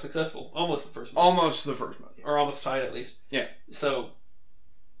most successful. Almost the first most. Yeah. Or almost tied, at least. Yeah. So,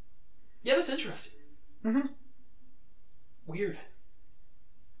 yeah, that's interesting. Mm-hmm. Weird.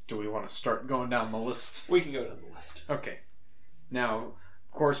 Do we want to start going down the list? We can go down the list. Okay. Now,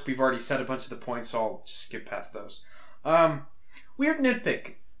 of course, we've already said a bunch of the points, so I'll just skip past those. Weird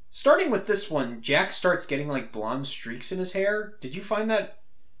nitpick. Starting with this one, Jack starts getting, like, blonde streaks in his hair. Did you find that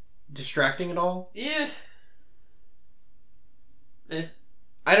distracting at all? Yeah.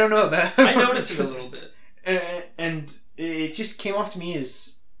 I don't know that. I noticed it a little bit. And it just came off to me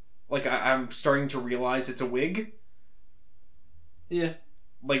as, like, I'm starting to realize it's a wig. Yeah.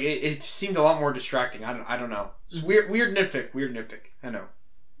 Like, it seemed a lot more distracting. I don't know. It's weird nitpick. I know.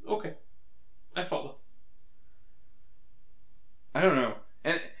 Okay. I follow. I don't know.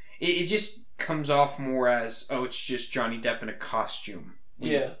 And it just comes off more as, oh, it's just Johnny Depp in a costume.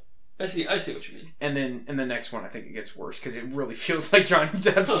 Yeah. I see what you mean. And then in the next one, I think it gets worse, because it really feels like Johnny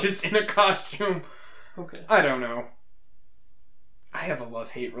Depp's just in a costume. Okay. I don't know. I have a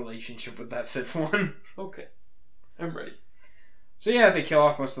love-hate relationship with that fifth one. Okay. I'm ready. So yeah, they kill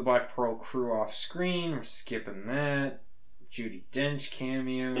off most of the Black Pearl crew off screen. We're skipping that. Judi Dench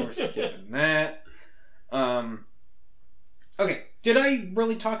cameo. We're skipping that. Okay. Did I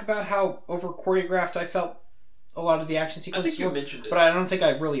really talk about how over-choreographed I felt a lot of the action sequences? I think you mentioned it. But I don't think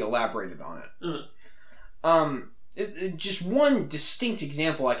I really elaborated on it. Mm-hmm. Just one distinct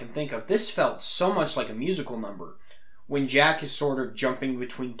example I can think of. This felt so much like a musical number. When Jack is sort of jumping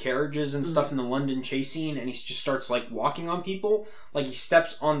between carriages and stuff in the London chase scene, and he just starts, like, walking on people. Like, he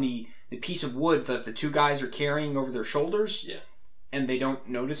steps on the piece of wood that the two guys are carrying over their shoulders. Yeah. And they don't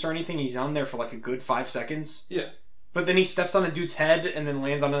notice or anything. He's on there for, like, a good 5 seconds. Yeah. But then he steps on a dude's head and then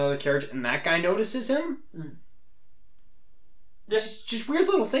lands on another carriage, and that guy notices him. Mm. Yeah. Just weird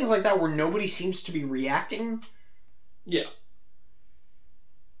little things like that where nobody seems to be reacting. Yeah.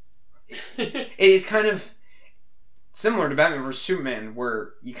 It's kind of similar to Batman vs. Superman,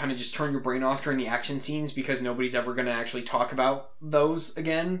 where you kind of just turn your brain off during the action scenes because nobody's ever going to actually talk about those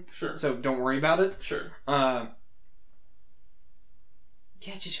again. Sure. So don't worry about it. Sure.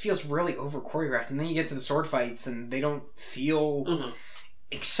 Yeah, it just feels really over choreographed, and then you get to the sword fights, and they don't feel. Mm-hmm.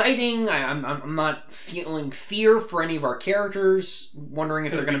 exciting. I'm not feeling fear for any of our characters. Wondering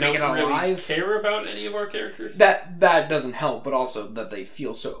if they're going to make it out alive. Really care about any of our characters. That doesn't help, but also that they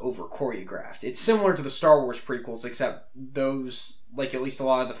feel so over choreographed. It's similar to the Star Wars prequels, except those, like, at least a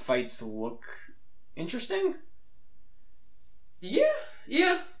lot of the fights look interesting. Yeah.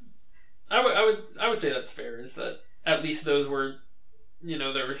 I would say that's fair. Is that at least those were,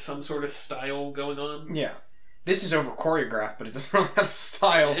 there was some sort of style going on. Yeah. This is over choreographed, but it doesn't really have a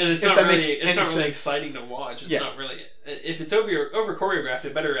style. And it's not really exciting to watch. It's not really. If it's over choreographed,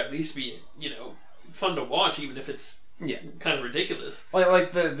 it better at least be fun to watch, even if it's kind of ridiculous.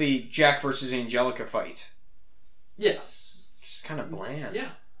 Like the Jack versus Angelica fight. Yes, it's kind of bland. Yeah.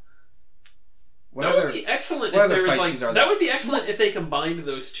 Would be excellent if there was that would be excellent if they combined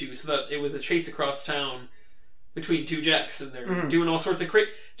those two so that it was a chase across town between two Jacks, and they're doing all sorts of crazy.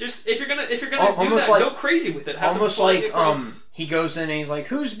 Just if you're gonna do that, go crazy with it. Have almost like he goes in and he's like,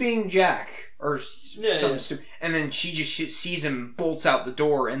 "Who's being Jack?" or something stupid, and then she just sees him, bolts out the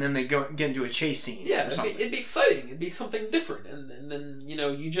door, and then they get into a chase scene. Yeah, it'd be exciting. It'd be something different, and then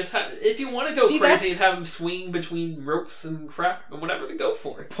you just have, if you want to go crazy and have him swing between ropes and crap and whatever, to go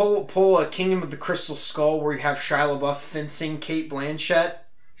for it. Pull a Kingdom of the Crystal Skull where you have Shia LaBeouf fencing Cate Blanchett.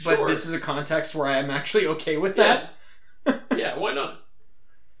 But this is a context where I am actually okay with that. Yeah, why not?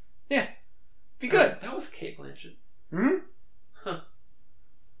 Yeah. Be good. That was Cate Blanchett. Hmm? Huh.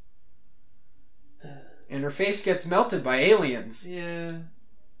 And her face gets melted by aliens. Yeah.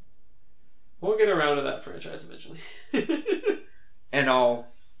 We'll get around to that franchise eventually. And I'll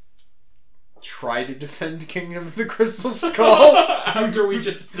try to defend Kingdom of the Crystal Skull. After we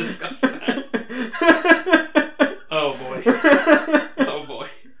just discussed that. Oh boy. Oh boy.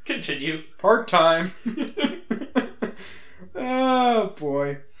 Continue. Part-time. Oh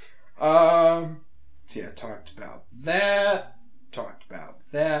boy. See, I talked about that.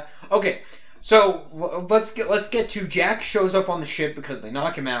 Okay, so let's get to Jack shows up on the ship because they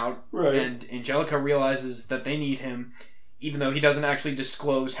knock him out, right? And Angelica realizes that they need him, even though he doesn't actually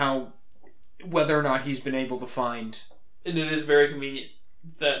disclose whether or not he's been able to find. And it is very convenient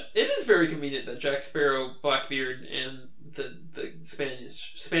that Jack Sparrow, Blackbeard, and the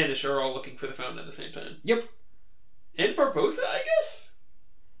Spanish are all looking for the fountain at the same time. Yep. And Barbossa, I guess.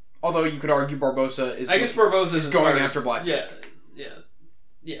 Although you could argue Barbossa is. I guess Barbossa is going after Blackbeard.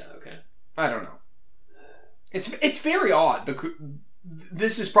 Yeah. Okay. I don't know. It's very odd.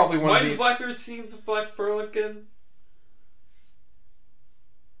 This is probably one. Why of the... does Blackbeard see the Black Pearl again?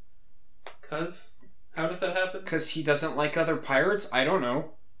 How does that happen? Because he doesn't like other pirates? I don't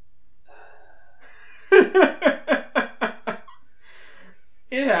know.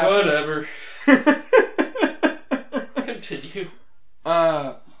 It happens. Whatever. Continue.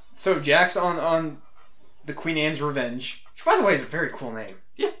 So Jack's on the Queen Anne's Revenge, which, by the way, is a very cool name.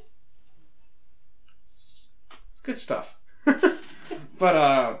 Yeah. It's good stuff.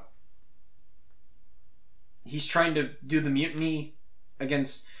 But he's trying to do the mutiny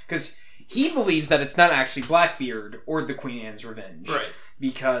against, because he believes that it's not actually Blackbeard or the Queen Anne's Revenge, right?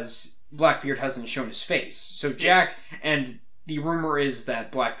 Because Blackbeard hasn't shown his face. So Jack, and the rumor is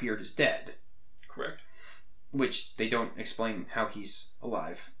that Blackbeard is dead. Correct. Which they don't explain how he's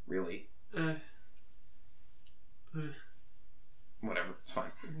alive, really. Whatever, it's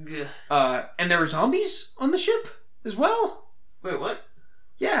fine. Yeah. And there are zombies on the ship as well. Wait, what?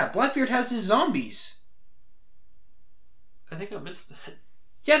 Yeah, Blackbeard has his zombies. I think I missed that.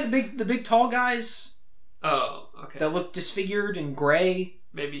 Yeah, the big tall guys. Oh, okay. That look disfigured and gray.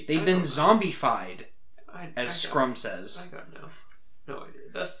 Maybe they've been zombified, as Scrum says. I got no idea.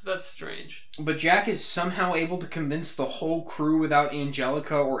 That's strange. But Jack is somehow able to convince the whole crew without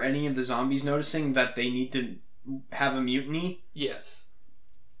Angelica or any of the zombies noticing that they need to have a mutiny. Yes.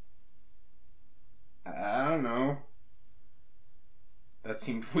 I don't know. That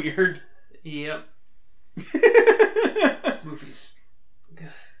seemed weird. Yep. Movies.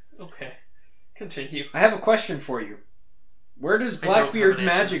 Okay. Continue. I have a question for you. Where does Blackbeard's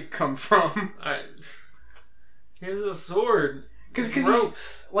magic come from? He has a sword. Because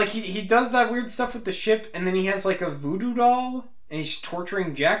he does that weird stuff with the ship, and then he has like a voodoo doll, and he's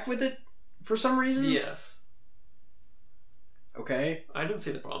torturing Jack with it for some reason? Yes. Okay. I don't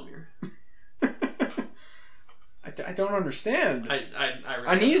see the problem here. I don't understand.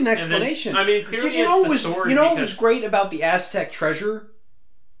 I need an explanation. Then, clearly what was great about the Aztec treasure?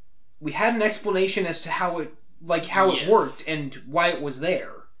 We had an explanation as to how it worked and why it was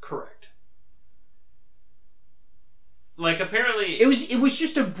there. Correct. Like, apparently... It was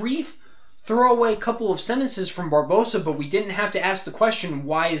just a brief throwaway couple of sentences from Barbossa, but we didn't have to ask the question,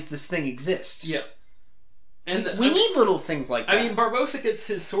 why does this thing exist? Yeah. And we need little things like that. I mean, Barbossa gets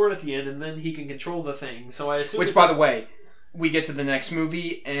his sword at the end, and then he can control the thing. So I assume. Which, by the way, we get to the next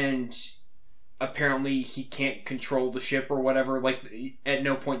movie, and apparently he can't control the ship or whatever. Like, at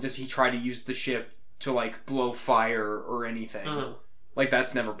no point does he try to use the ship to, like, blow fire or anything. Like,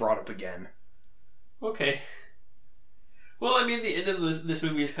 that's never brought up again. Okay. Well, I mean, the end of this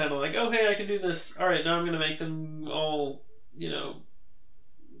movie is kind of like, oh, hey, I can do this. All right, now I'm going to make them all,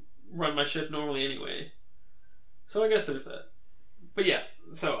 run my ship normally anyway. So I guess there's that. But yeah,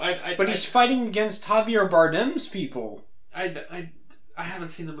 so But he's fighting against Javier Bardem's people. I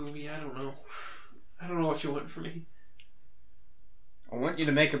haven't seen the movie. I don't know. I don't know what you want from me. I want you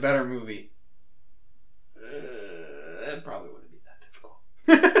to make a better movie. That probably wouldn't be that difficult.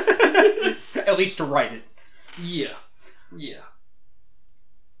 At least to write it. Yeah. Yeah.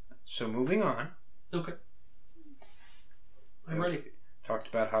 So moving on. Okay. I'm ready. Talked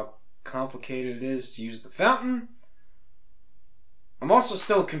about how complicated it is to use the fountain. I'm also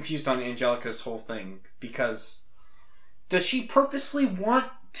still confused on Angelica's whole thing, because does she purposely want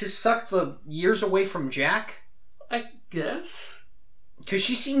to suck the years away from Jack? I guess. Because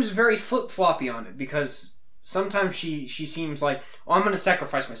she seems very flip-floppy on it, because sometimes she seems like, oh, I'm going to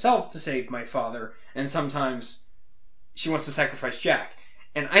sacrifice myself to save my father, and sometimes she wants to sacrifice Jack.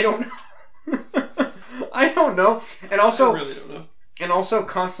 And I don't know. I don't know. And also, I really don't know. And also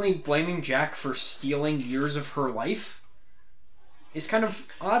constantly blaming Jack for stealing years of her life is kind of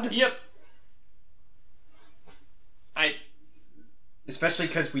odd. Yep. Especially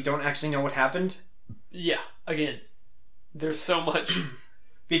because we don't actually know what happened. Yeah, again, there's so much.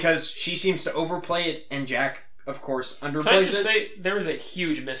 Because she seems to overplay it, and Jack, of course, underplays it. Can I just say, there was a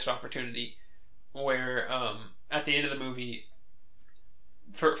huge missed opportunity where, at the end of the movie,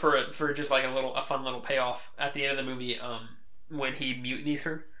 for just like a fun little payoff, at the end of the movie, when he mutinies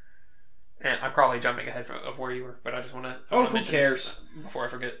her, and I'm probably jumping ahead of where you were, but I just want to. Oh, who cares? Before I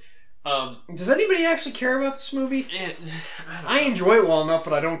forget. Does anybody actually care about this movie? I enjoy it well enough,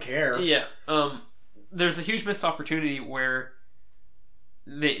 but I don't care. Yeah. There's a huge missed opportunity where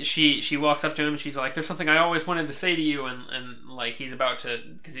she walks up to him and she's like, "There's something I always wanted to say to you," and like he's about to,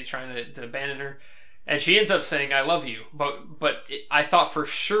 because he's trying to abandon her, and she ends up saying, "I love you," but I thought for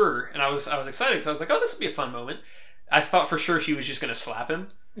sure, and I was excited because I was like, "Oh, this would be a fun moment." I thought for sure she was just going to slap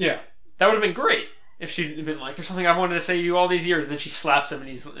him. Yeah. That would have been great if she'd been like, "There's something I wanted to say to you all these years," and then she slaps him, and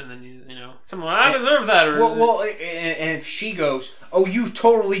he's someone, "I deserve that." Or well, and if she goes, "Oh, you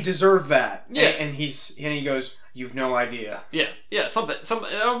totally deserve that," yeah, and he goes, "You've no idea." Yeah, something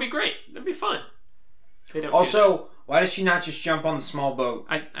that would be great. That'd be fun. Also, why does she not just jump on the small boat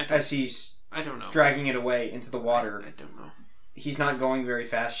as he's I don't know, dragging it away into the water? I don't know. He's not going very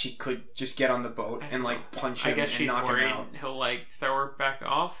fast. She could just get on the boat and like punch him and knock him out. He'll like throw her back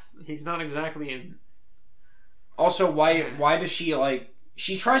off. He's not exactly in. Also, why does she like?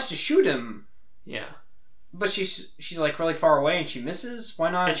 She tries to shoot him. Yeah. But she's like really far away and she misses.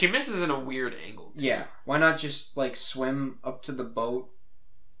 Why not? And she misses in a weird angle. Too. Yeah. Why not just like swim up to the boat,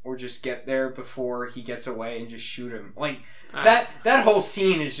 or just get there before he gets away and just shoot him? Like that whole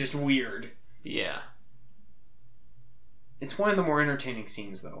scene is just weird. Yeah. It's one of the more entertaining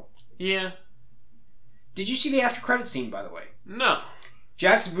scenes, though. Yeah. Did you see the after credit scene, by the way? No.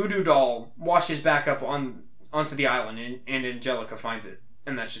 Jack's voodoo doll washes back up onto the island, and Angelica finds it,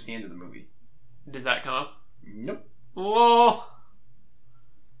 and that's just the end of the movie. Does that come up? Nope. Whoa.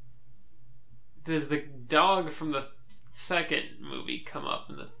 Does the dog from the second movie come up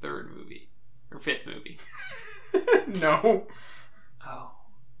in the third movie? Or fifth movie? No. Oh.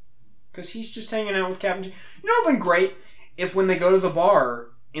 Because he's just hanging out with Captain Teague. You know what would have been great? If when they go to the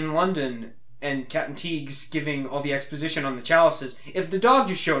bar in London and Captain Teague's giving all the exposition on the chalices, if the dog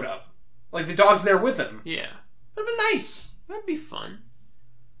just showed up. Like, the dog's there with him. Yeah. That'd be nice. That'd be fun.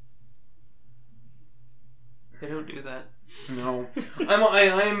 They don't do that. No.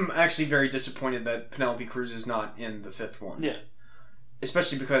 I'm actually very disappointed that Penelope Cruz is not in the fifth one. Yeah.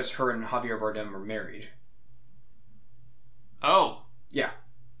 Especially because her and Javier Bardem are married. Oh. Yeah.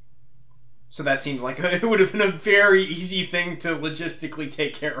 So that seems like it would have been a very easy thing to logistically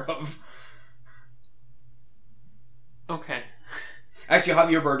take care of. Okay. Actually,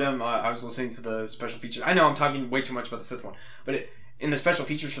 Javier Bardem, I was listening to the special features. I know I'm talking way too much about the fifth one, but in the special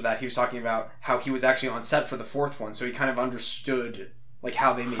features for that, he was talking about how he was actually on set for the fourth one, so he kind of understood like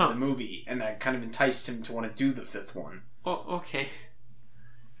how they made the movie, and that kind of enticed him to want to do the fifth one. Oh, okay.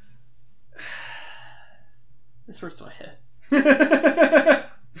 This hurts my head.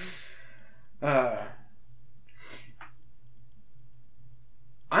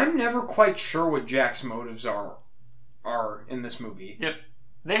 I'm never quite sure what Jack's motives are in this movie. Yep.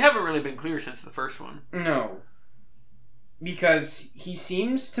 They haven't really been clear since the first one. No. Because he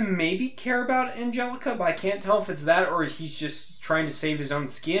seems to maybe care about Angelica, but I can't tell if it's that or he's just trying to save his own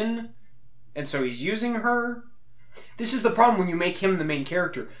skin, and so he's using her. This is the problem when you make him the main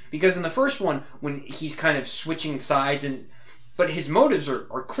character. Because in the first one, when he's kind of switching sides, but his motives are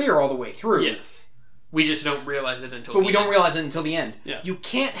clear all the way through. Yes. We just don't realize it until the end. But we don't realize it until the end. Yeah. You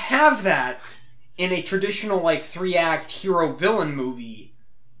can't have that in a traditional, 3-act hero-villain movie.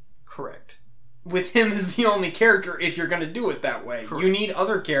 Correct. With him as the only character if you're going to do it that way. Correct. You need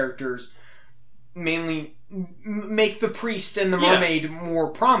other characters, mainly make the priest and the mermaid more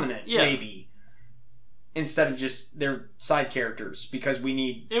prominent, maybe. Instead of just their side characters, because we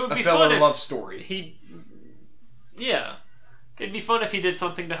need a filler love story. Yeah. It'd be fun if he did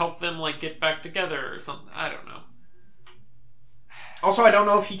something to help them, get back together or something. I don't know. Also, I don't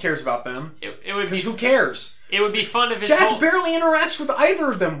know if he cares about them. It would be... who cares? It would be fun if his Jack barely interacts with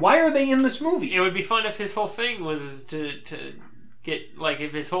either of them. Why are they in this movie? It would be fun if his whole thing was to get...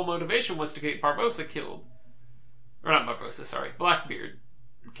 if his whole motivation was to get Barbossa killed. Or not Barbossa, sorry. Blackbeard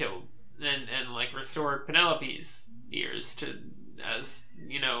killed. And restore Penelope's ears to... as,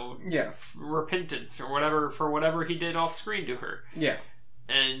 repentance or whatever for whatever he did off screen to her. Yeah.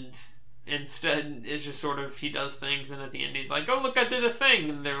 And... instead, it's just sort of, he does things, and at the end he's like, oh, look, I did a thing.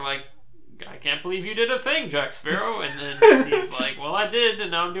 And they're like, I can't believe you did a thing, Jack Sparrow. And then he's like, well, I did,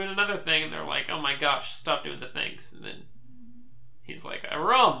 and now I'm doing another thing. And they're like, oh my gosh, stop doing the things. And then he's like, I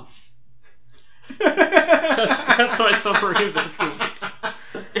rum. that's my summary of this movie.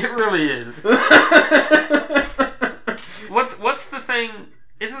 It really is. What's the thing?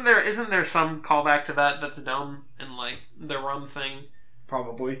 Isn't there some callback to that's dumb in, the rum thing?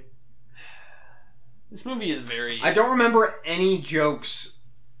 Probably. This movie is very... I don't remember any jokes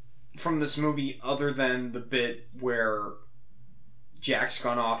from this movie other than the bit where Jack's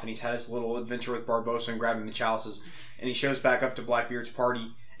gone off and he's had his little adventure with Barbossa and grabbing the chalices, and he shows back up to Blackbeard's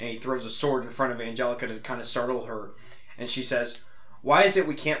party and he throws a sword in front of Angelica to kind of startle her, and she says, "Why is it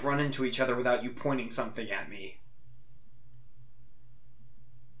we can't run into each other without you pointing something at me?"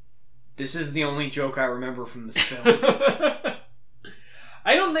 This is the only joke I remember from this film.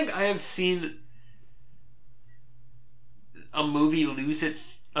 I don't think I have seen a movie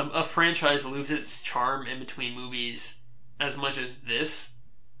a franchise lose its charm in between movies as much as this,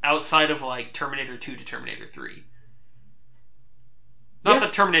 outside of Terminator 2 to Terminator 3. Not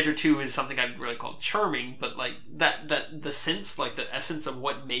that Terminator 2 is something I'd really call charming, but that the sense, the essence of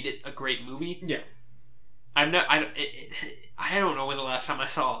what made it a great movie. Yeah. I don't know when the last time I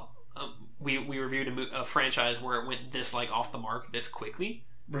saw we reviewed a franchise where it went this off the mark this quickly.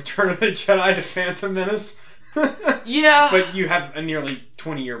 Return of the Jedi to Phantom Menace. Yeah, but you have a nearly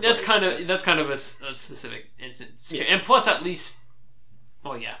 20-year break. That's kind of a specific instance, and plus at least,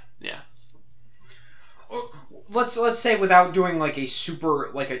 well, yeah. Let's say without doing a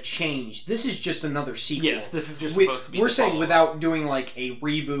super a change. This is just another sequel. Yes, this is just supposed to be. We're saying without doing a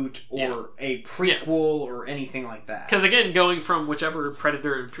reboot or a prequel or anything like that. Because again, going from whichever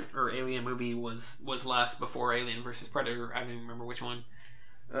Predator or Alien movie was last before Alien versus Predator, I don't even remember which one.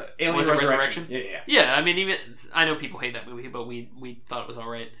 Alien Resurrection. Yeah. I mean, even I know people hate that movie, but we thought it was all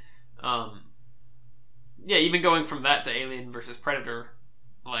right. Even going from that to Alien versus Predator,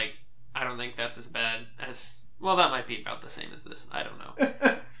 I don't think that's as bad as. Well, that might be about the same as this. I don't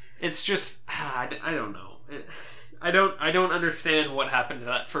know. It's just I don't know. I don't understand what happened to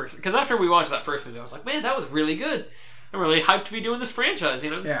that first. Because after we watched that first movie, I was like, man, that was really good. I'm really hyped to be doing this franchise.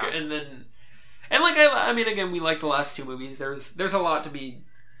 Yeah. And then. And I mean, again, we like the last two movies. There's a lot to be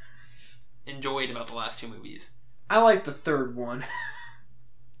enjoyed about the last two movies. I like the third one.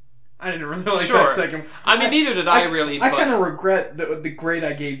 I didn't really like that second. I mean, neither did I really. I kind of regret the grade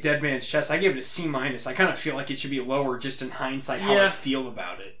I gave Dead Man's Chest. I gave it a C-. I kind of feel like it should be lower, just in hindsight, how I feel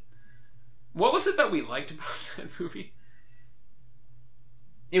about it. What was it that we liked about that movie?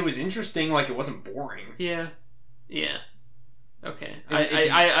 It was interesting. It wasn't boring. Yeah. Okay.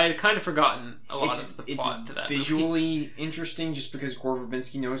 I kind of forgotten a lot of the plot to that movie. It's visually interesting just because Gore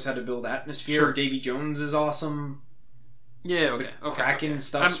Verbinski knows how to build atmosphere. Sure. Davy Jones is awesome. Yeah, okay. The Kraken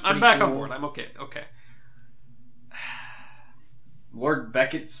stuff's I'm back cool. on board. I'm okay. Lord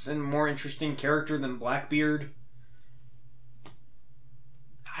Beckett's a more interesting character than Blackbeard.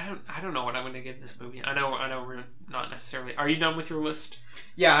 I don't know what I'm going to give this movie. I know we're not necessarily... Are you done with your list?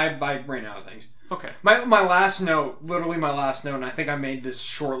 Yeah, I ran out of things. Okay. My last note, and I think I made this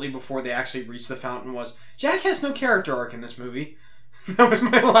shortly before they actually reached the fountain, was Jack has no character arc in this movie. That was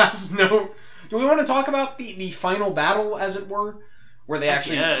my last note. Do we want to talk about the final battle, as it were? Where they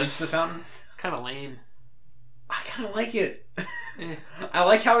actually reach the fountain? It's kind of lame. I kind of like it. Eh. I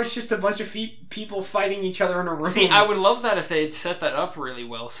like how it's just a bunch of people fighting each other in a room. See, I would love that if they had set that up really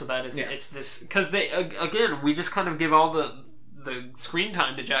well, so that it's this, because they again, we just kind of give all the screen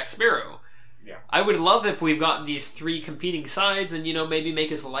time to Jack Sparrow. Yeah. I would love if we've got these three competing sides, and maybe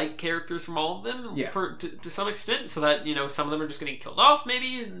make us like characters from all of them, to some extent, so that some of them are just getting killed off,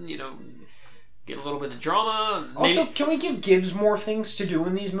 maybe, and get a little bit of drama. Maybe. Also, can we give Gibbs more things to do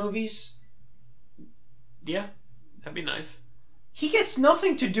in these movies? Yeah, that'd be nice. He gets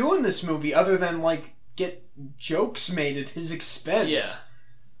nothing to do in this movie other than get jokes made at his expense. Yeah.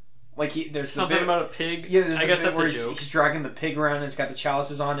 There's something about a pig. Yeah, there's I guess that's where a joke. He's dragging the pig around and it's got the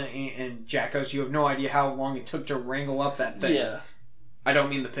chalices on it, and Jack goes, "You have no idea how long it took to wrangle up that thing." Yeah. I don't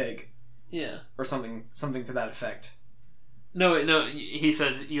mean the pig. Yeah. Or something to that effect. No. He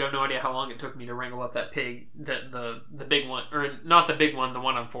says, "You have no idea how long it took me to wrangle up that pig." The big one, or not the big one, the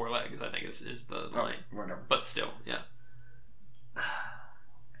one on four legs. I think is the line. Whatever. But still, yeah.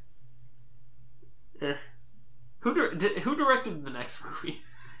 Who directed the next movie?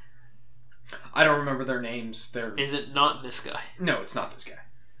 I don't remember their names. Is it not this guy? No, it's not this guy.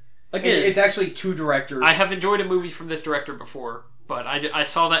 Again, it's actually two directors. I have enjoyed a movie from this director before, but I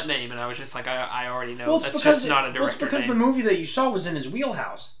saw that name and I was just like, I already know. That's just not a director. Well, it's because the movie that you saw was in his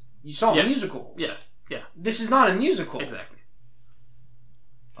wheelhouse. You saw a musical. Yeah. This is not a musical. Exactly.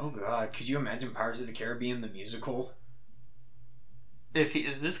 Oh God, could you imagine Pirates of the Caribbean the musical? If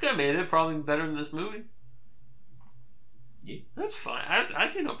this guy made it, probably better than this movie. Yeah. That's fine. I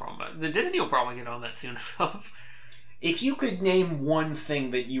see no problem. The Disney will probably get on that soon enough. If you could name one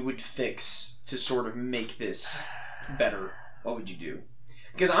thing that you would fix to sort of make this better, what would you do?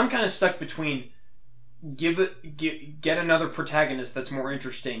 Because I'm kind of stuck between get another protagonist that's more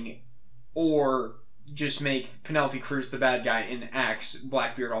interesting, or just make Penelope Cruz the bad guy and axe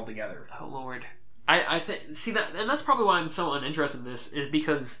Blackbeard altogether. Oh Lord, I think see that, and that's probably why I'm so uninterested in this, is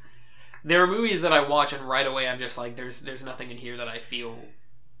because there are movies that I watch and right away I'm just like, there's nothing in here that I feel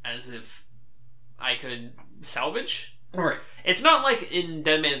as if I could salvage. Right. It's not like in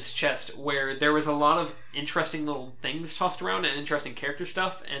Dead Man's Chest where there was a lot of interesting little things tossed around and interesting character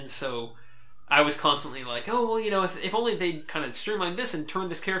stuff, and so I was constantly like, oh well, if only they'd kind of streamlined this and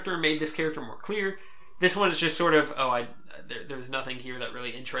turned this character and made this character more clear. This one is just sort of, there's nothing here that really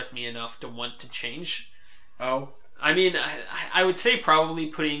interests me enough to want to change. Oh. I mean, I would say probably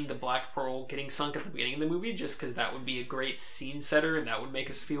putting the Black Pearl getting sunk at the beginning of the movie, just because that would be a great scene setter and that would make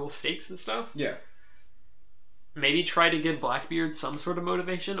us feel stakes and stuff. Yeah. Maybe try to give Blackbeard some sort of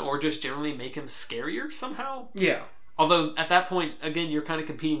motivation, or just generally make him scarier somehow. Yeah. Although, at that point, again, you're kind of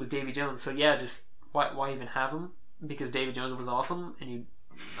competing with Davy Jones, so yeah, just, why even have him? Because Davy Jones was awesome, and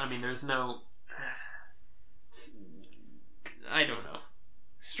there's no... I don't know.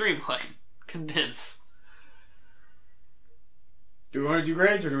 Streamline. Condense. Do we want to do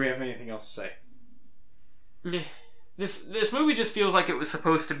grades, or do we have anything else to say? This movie just feels like it was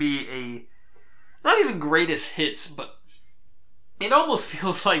supposed to be a... Not even greatest hits, but it almost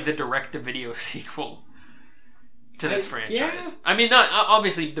feels like the direct-to-video sequel to this franchise. Yeah. I mean, not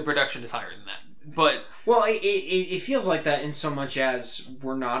obviously the production is higher than that, but... Well, it feels like that in so much as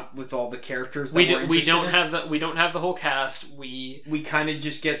we're not with all the characters that we don't have the whole cast. We kind of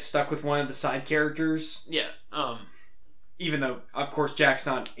just get stuck with one of the side characters. Yeah. Even though, of course, Jack's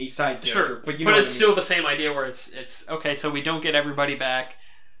not a side character, sure, but it's still the same idea where it's okay. So we don't get everybody back.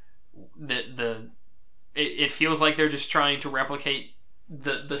 It feels like they're just trying to replicate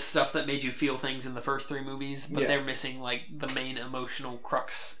the stuff that made you feel things in the first three movies, but they're missing like the main emotional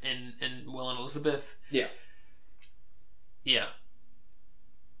crux in Will and Elizabeth. Yeah. Yeah.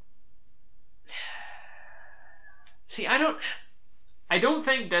 See, I don't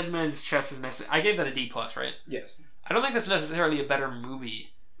think Dead Man's Chest is necessary. I gave that a D+, right? Yes. I don't think that's necessarily a better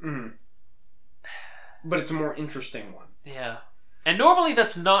movie. Mm-hmm. But it's a more interesting one. Yeah. And normally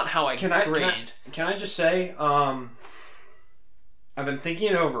that's not how I grade. Can I just say, I've been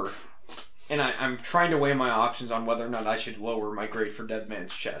thinking it over, and I'm trying to weigh my options on whether or not I should lower my grade for Dead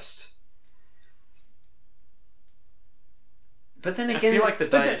Man's Chest. But then again, I feel like the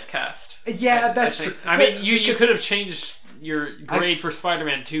die is cast. Yeah, that's true. I mean, you could have changed your grade for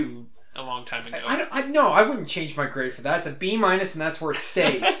Spider-Man 2 a long time ago. I wouldn't change my grade for that. It's a B-, and that's where it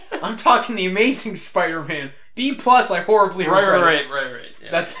stays. I'm talking the Amazing Spider-Man. B+, I horribly regret. Right.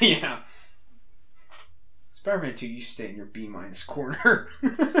 Yeah. That's, yeah. Spider-Man 2, you stay in your B- corner.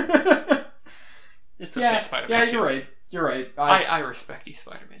 It's okay, Spider-Man 2. Yeah, you're right. I respect you,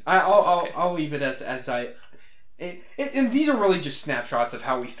 Spider-Man 2. I'll leave it as I... and these are really just snapshots of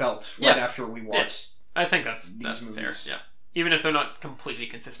how we felt right after we watched I think that's movies. fair, yeah. Even if they're not completely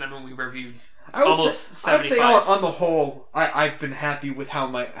consistent. I mean, we reviewed I would almost say, I would 75. say on the whole, I've been happy with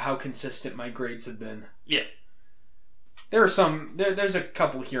how consistent my grades have been. Yeah. There are some. There's a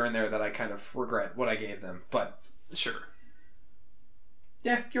couple here and there that I kind of regret what I gave them, but Sure.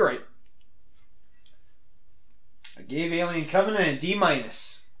 yeah, you're right. I gave Alien Covenant a D-.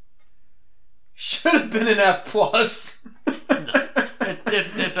 Should have been an F+. No,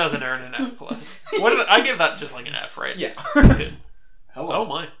 it doesn't earn an F+. What did I give that? Just like an F, right? Yeah. Good. Hello. Oh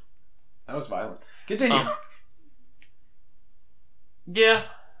my. That was violent. Continue. Yeah.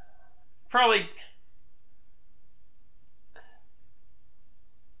 Probably.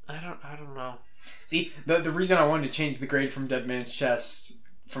 I don't know. See, the reason I wanted to change the grade from Dead Man's Chest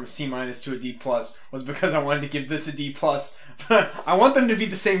from C- to a D+ was because I wanted to give this a D+. But I want them to be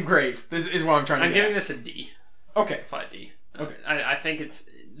the same grade. This is what I'm trying to I'm get giving at. this a D. Okay. 5D. Okay. I think it's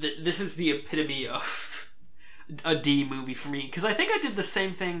this is the epitome of a D movie for me, because I think I did the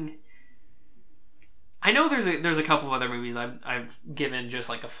same thing. I know there's a couple of other movies I've given just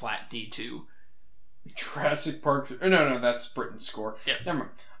like a flat D to. Jurassic Park. No, that's Britain's score. Yeah. Never mind.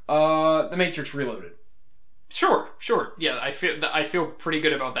 The Matrix Reloaded. Sure. Yeah, I feel pretty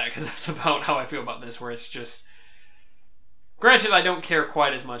good about that, because that's about how I feel about this, where it's just. Granted, I don't care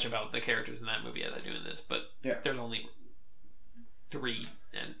quite as much about the characters in that movie as I do in this, but yeah. There's only 3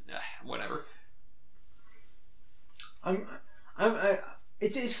 and whatever. I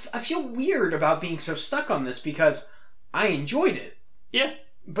feel weird about being so stuck on this because I enjoyed it. Yeah.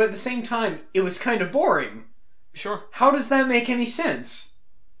 But at the same time, it was kind of boring. Sure. How does that make any sense?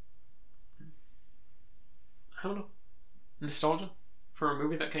 I don't know. Nostalgia for a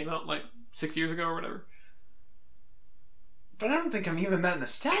movie that came out like 6 years ago or whatever. But I don't think I'm even that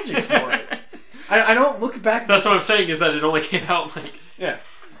nostalgic for it. I don't look back. That's what I'm saying, is that it only came out like... Yeah.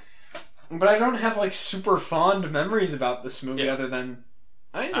 But I don't have like super fond memories about this movie other than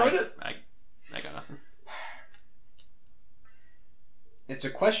I enjoyed it. I got nothing. It's a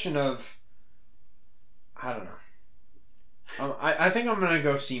question of... I don't know. I think I'm going to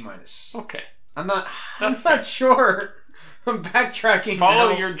go C-. Okay. I'm not sure. I'm backtracking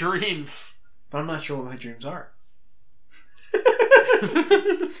Follow now. your dreams. But I'm not sure what my dreams are.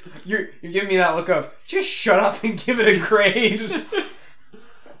 You're giving me that look of just shut up and give it a grade.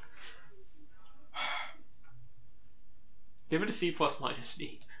 Give it a C plus minus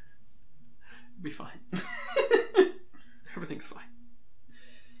D. It'll be fine. Everything's fine.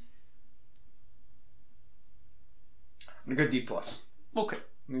 I'm gonna go D+. Okay.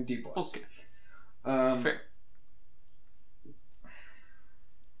 I'm gonna D+. Okay. Fair.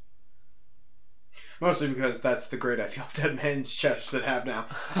 Mostly because that's the grade I feel Dead Man's Chest should have now.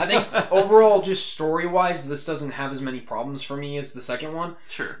 I think overall, just story-wise, this doesn't have as many problems for me as the second one.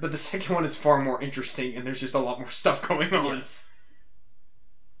 Sure. But the second one is far more interesting, and there's just a lot more stuff going on.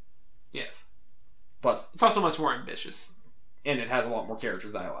 Yes. Plus, it's also much more ambitious. And it has a lot more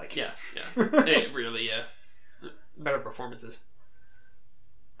characters that I like. Yeah. It really, better performances.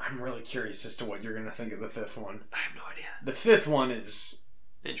 I'm really curious as to what you're going to think of the fifth one. I have no idea. The fifth one is...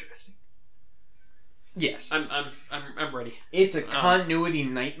 interesting. Yes. I'm ready. It's a continuity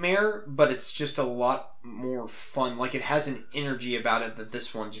nightmare, but it's just a lot more fun. Like, it has an energy about it that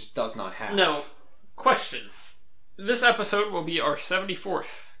this one just does not have. Now, question. This episode will be our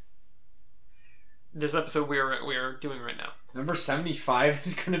 74th. This episode we are doing right now. Number 75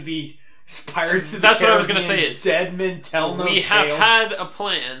 is going to be Pirates of the Caribbean. That's what I was going to say. Is Dead Men Tell No Tales. We have had a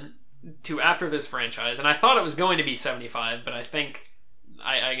plan to after this franchise, and I thought it was going to be 75, but I think...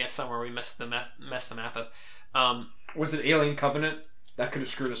 I guess somewhere we messed the math up. Was it Alien Covenant? That could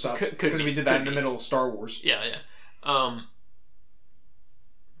have screwed us up. Because we did that in the middle of Star Wars. Yeah.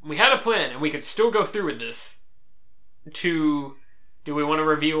 We had a plan, and we could still go through with this. Do we want to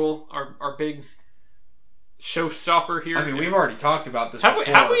reveal our big showstopper here? I mean, we've already talked about this before.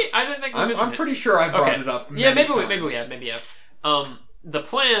 Have we? I didn't think we mentioned I'm pretty sure I brought it up Yeah, maybe times. we have. The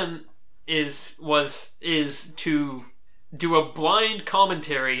plan is to do a blind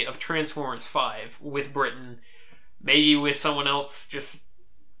commentary of Transformers 5 with Britain, maybe with someone else, just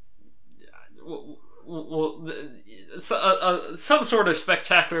some sort of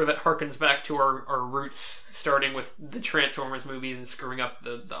spectacular that harkens back to our roots, starting with the Transformers movies and screwing up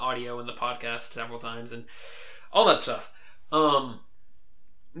the audio in the podcast several times and all that stuff.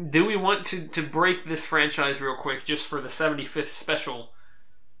 Do we want to break this franchise real quick just for the 75th special?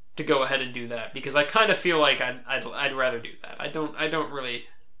 To go ahead and do that, because I kind of feel like I'd rather do that. I don't really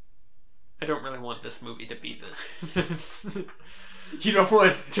want this movie to be the you don't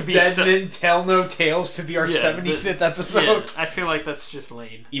want to be Dead Men Tell No Tales to be our 75th episode. Yeah, I feel like that's just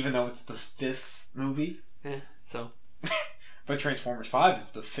lame. Even though it's the 5th movie. Yeah. So. But Transformers 5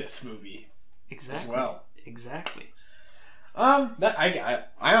 is the 5th movie. Exactly. as well. Exactly. I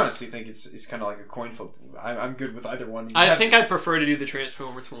honestly think it's kind of like a coin flip. I'm good with either one. I think I prefer to do the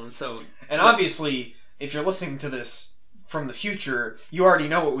Transformers one. So, and obviously, if you're listening to this from the future, you already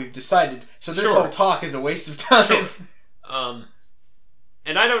know what we've decided. So this whole talk is a waste of time. Sure.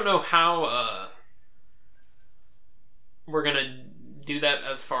 And I don't know how we're gonna do that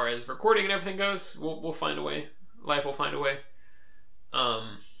as far as recording and everything goes. We'll find a way. Life will find a way.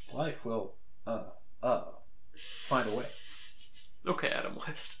 Life will find a way. Okay, Adam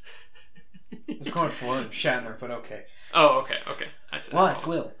West. It's going for William Shatner, but okay. Oh, okay. I said Life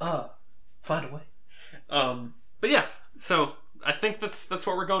will find a way. But yeah, so I think that's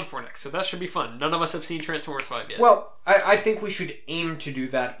what we're going for next. So that should be fun. None of us have seen Transformers 5 yet. Well, I think we should aim to do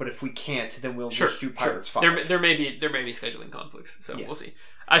that, but if we can't, then we'll just do Pirates 5. There may be scheduling conflicts, so we'll see.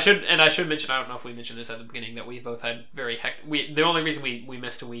 I should mention, I don't know if we mentioned this at the beginning, that we both had very the only reason we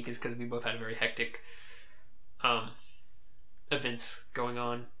missed a week is because we both had very hectic events going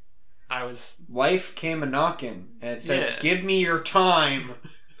on. Life came a knocking, and it said, "Give me your time."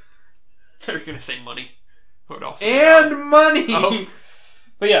 They're gonna say money. Would also money. Oh.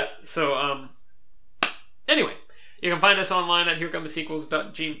 But yeah, so anyway, you can find us online at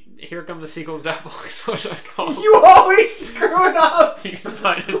herecomethesequels.blogspot.com. You always screw it up. You can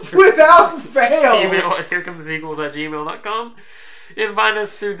find us without fail. Email at herecomethesequels@gmail.com. You can find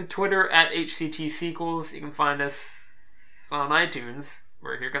us through the Twitter at HCTSequels. You can find us on iTunes,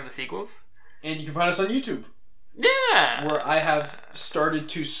 where Here Come the Sequels. And you can find us on YouTube. Yeah! Where I have started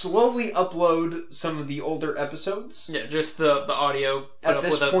to slowly upload some of the older episodes. Yeah, just the audio put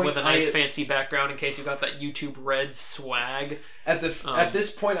up with a nice fancy background in case you got that YouTube Red swag. At this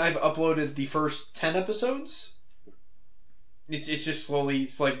point, I've uploaded the first 10 episodes. It's just slowly.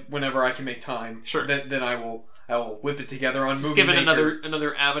 It's like whenever I can make time. Sure. Then I will whip it together on Movie Give it Maker.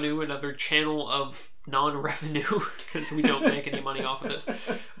 another avenue, another channel of non-revenue because we don't make any money off of this.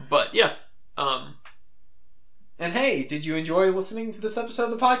 But yeah. And hey, did you enjoy listening to this episode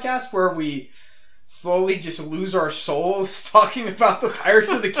of the podcast where we slowly just lose our souls talking about the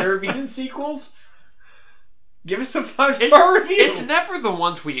Pirates of the Caribbean sequels? Give us a 5-star review. It's never the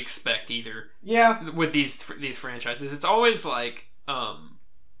ones we expect either. Yeah. With these franchises, it's always like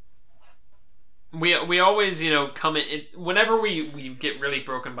we always come in whenever we get really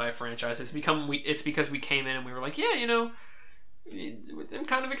broken by a franchise. It's because we came in and we were like, yeah, I'm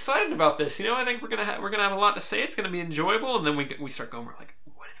kind of excited about this. I think we're gonna have a lot to say. It's gonna be enjoyable, and then we start going. We're like,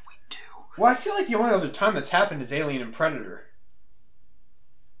 what did we do? Well, I feel like the only other time that's happened is Alien and Predator.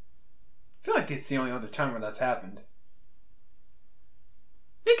 I feel like it's the only other time where that's happened.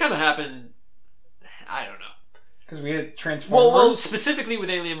 It kind of happened. I don't know. Because we had Transformers. Well, specifically with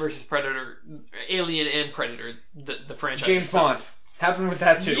Alien vs. Predator, Alien and Predator, the franchise. James Bond happened with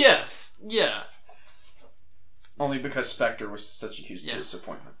that too. Yes. Yeah. Only because Spectre was such a huge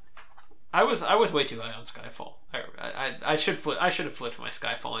disappointment. I was way too high on Skyfall. I should have flipped my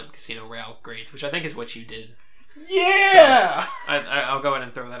Skyfall and Casino Royale grades, which I think is what you did. Yeah. So I'll go ahead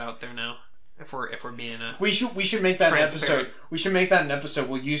and throw that out there now. If we're being we should make that an episode. We should make that an episode.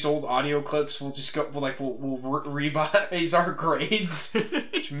 We'll use old audio clips. We'll just go. We'll revise our grades.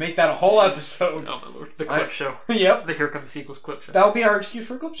 We should make that a whole episode. Oh my lord, the clip show. Yep, the Here Come the Sequels clip show. That'll be our excuse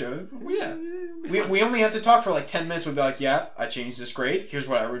for a clip show. Yeah, we only have to talk for like 10 minutes. We'll be like, yeah, I changed this grade. Here's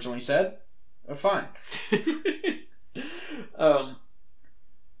what I originally said. Fine. But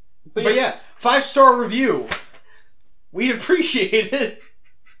yeah, 5-star review. We'd appreciate it.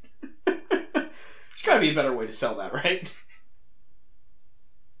 There's got to be a better way to sell that, right?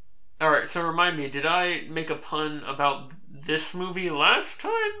 Alright, so remind me, did I make a pun about this movie last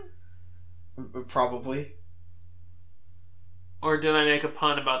time? Probably. Or did I make a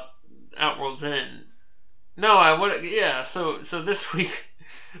pun about Outworld's End? No, I would. Yeah, so this week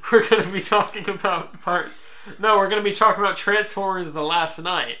we're going to be talking about we're going to be talking about Transformers The Last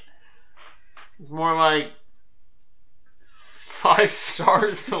Night. It's more like 5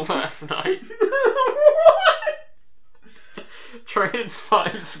 stars The Last Night. What? Trans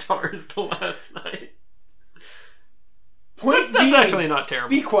 5 stars The Last Night. That's actually not terrible.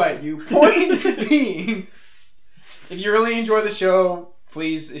 Be quiet, you. Point being, if you really enjoy the show,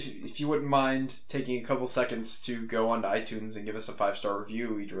 please, if you wouldn't mind taking a couple seconds to go onto iTunes and give us a 5-star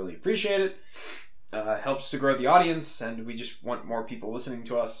review, we'd really appreciate it. Helps to grow the audience, and we just want more people listening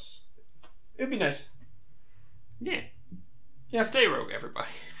to us. It'd be nice. Yeah. Yeah. Stay rogue, everybody.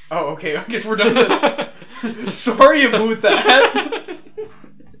 Oh, okay. I guess we're done. Sorry about that.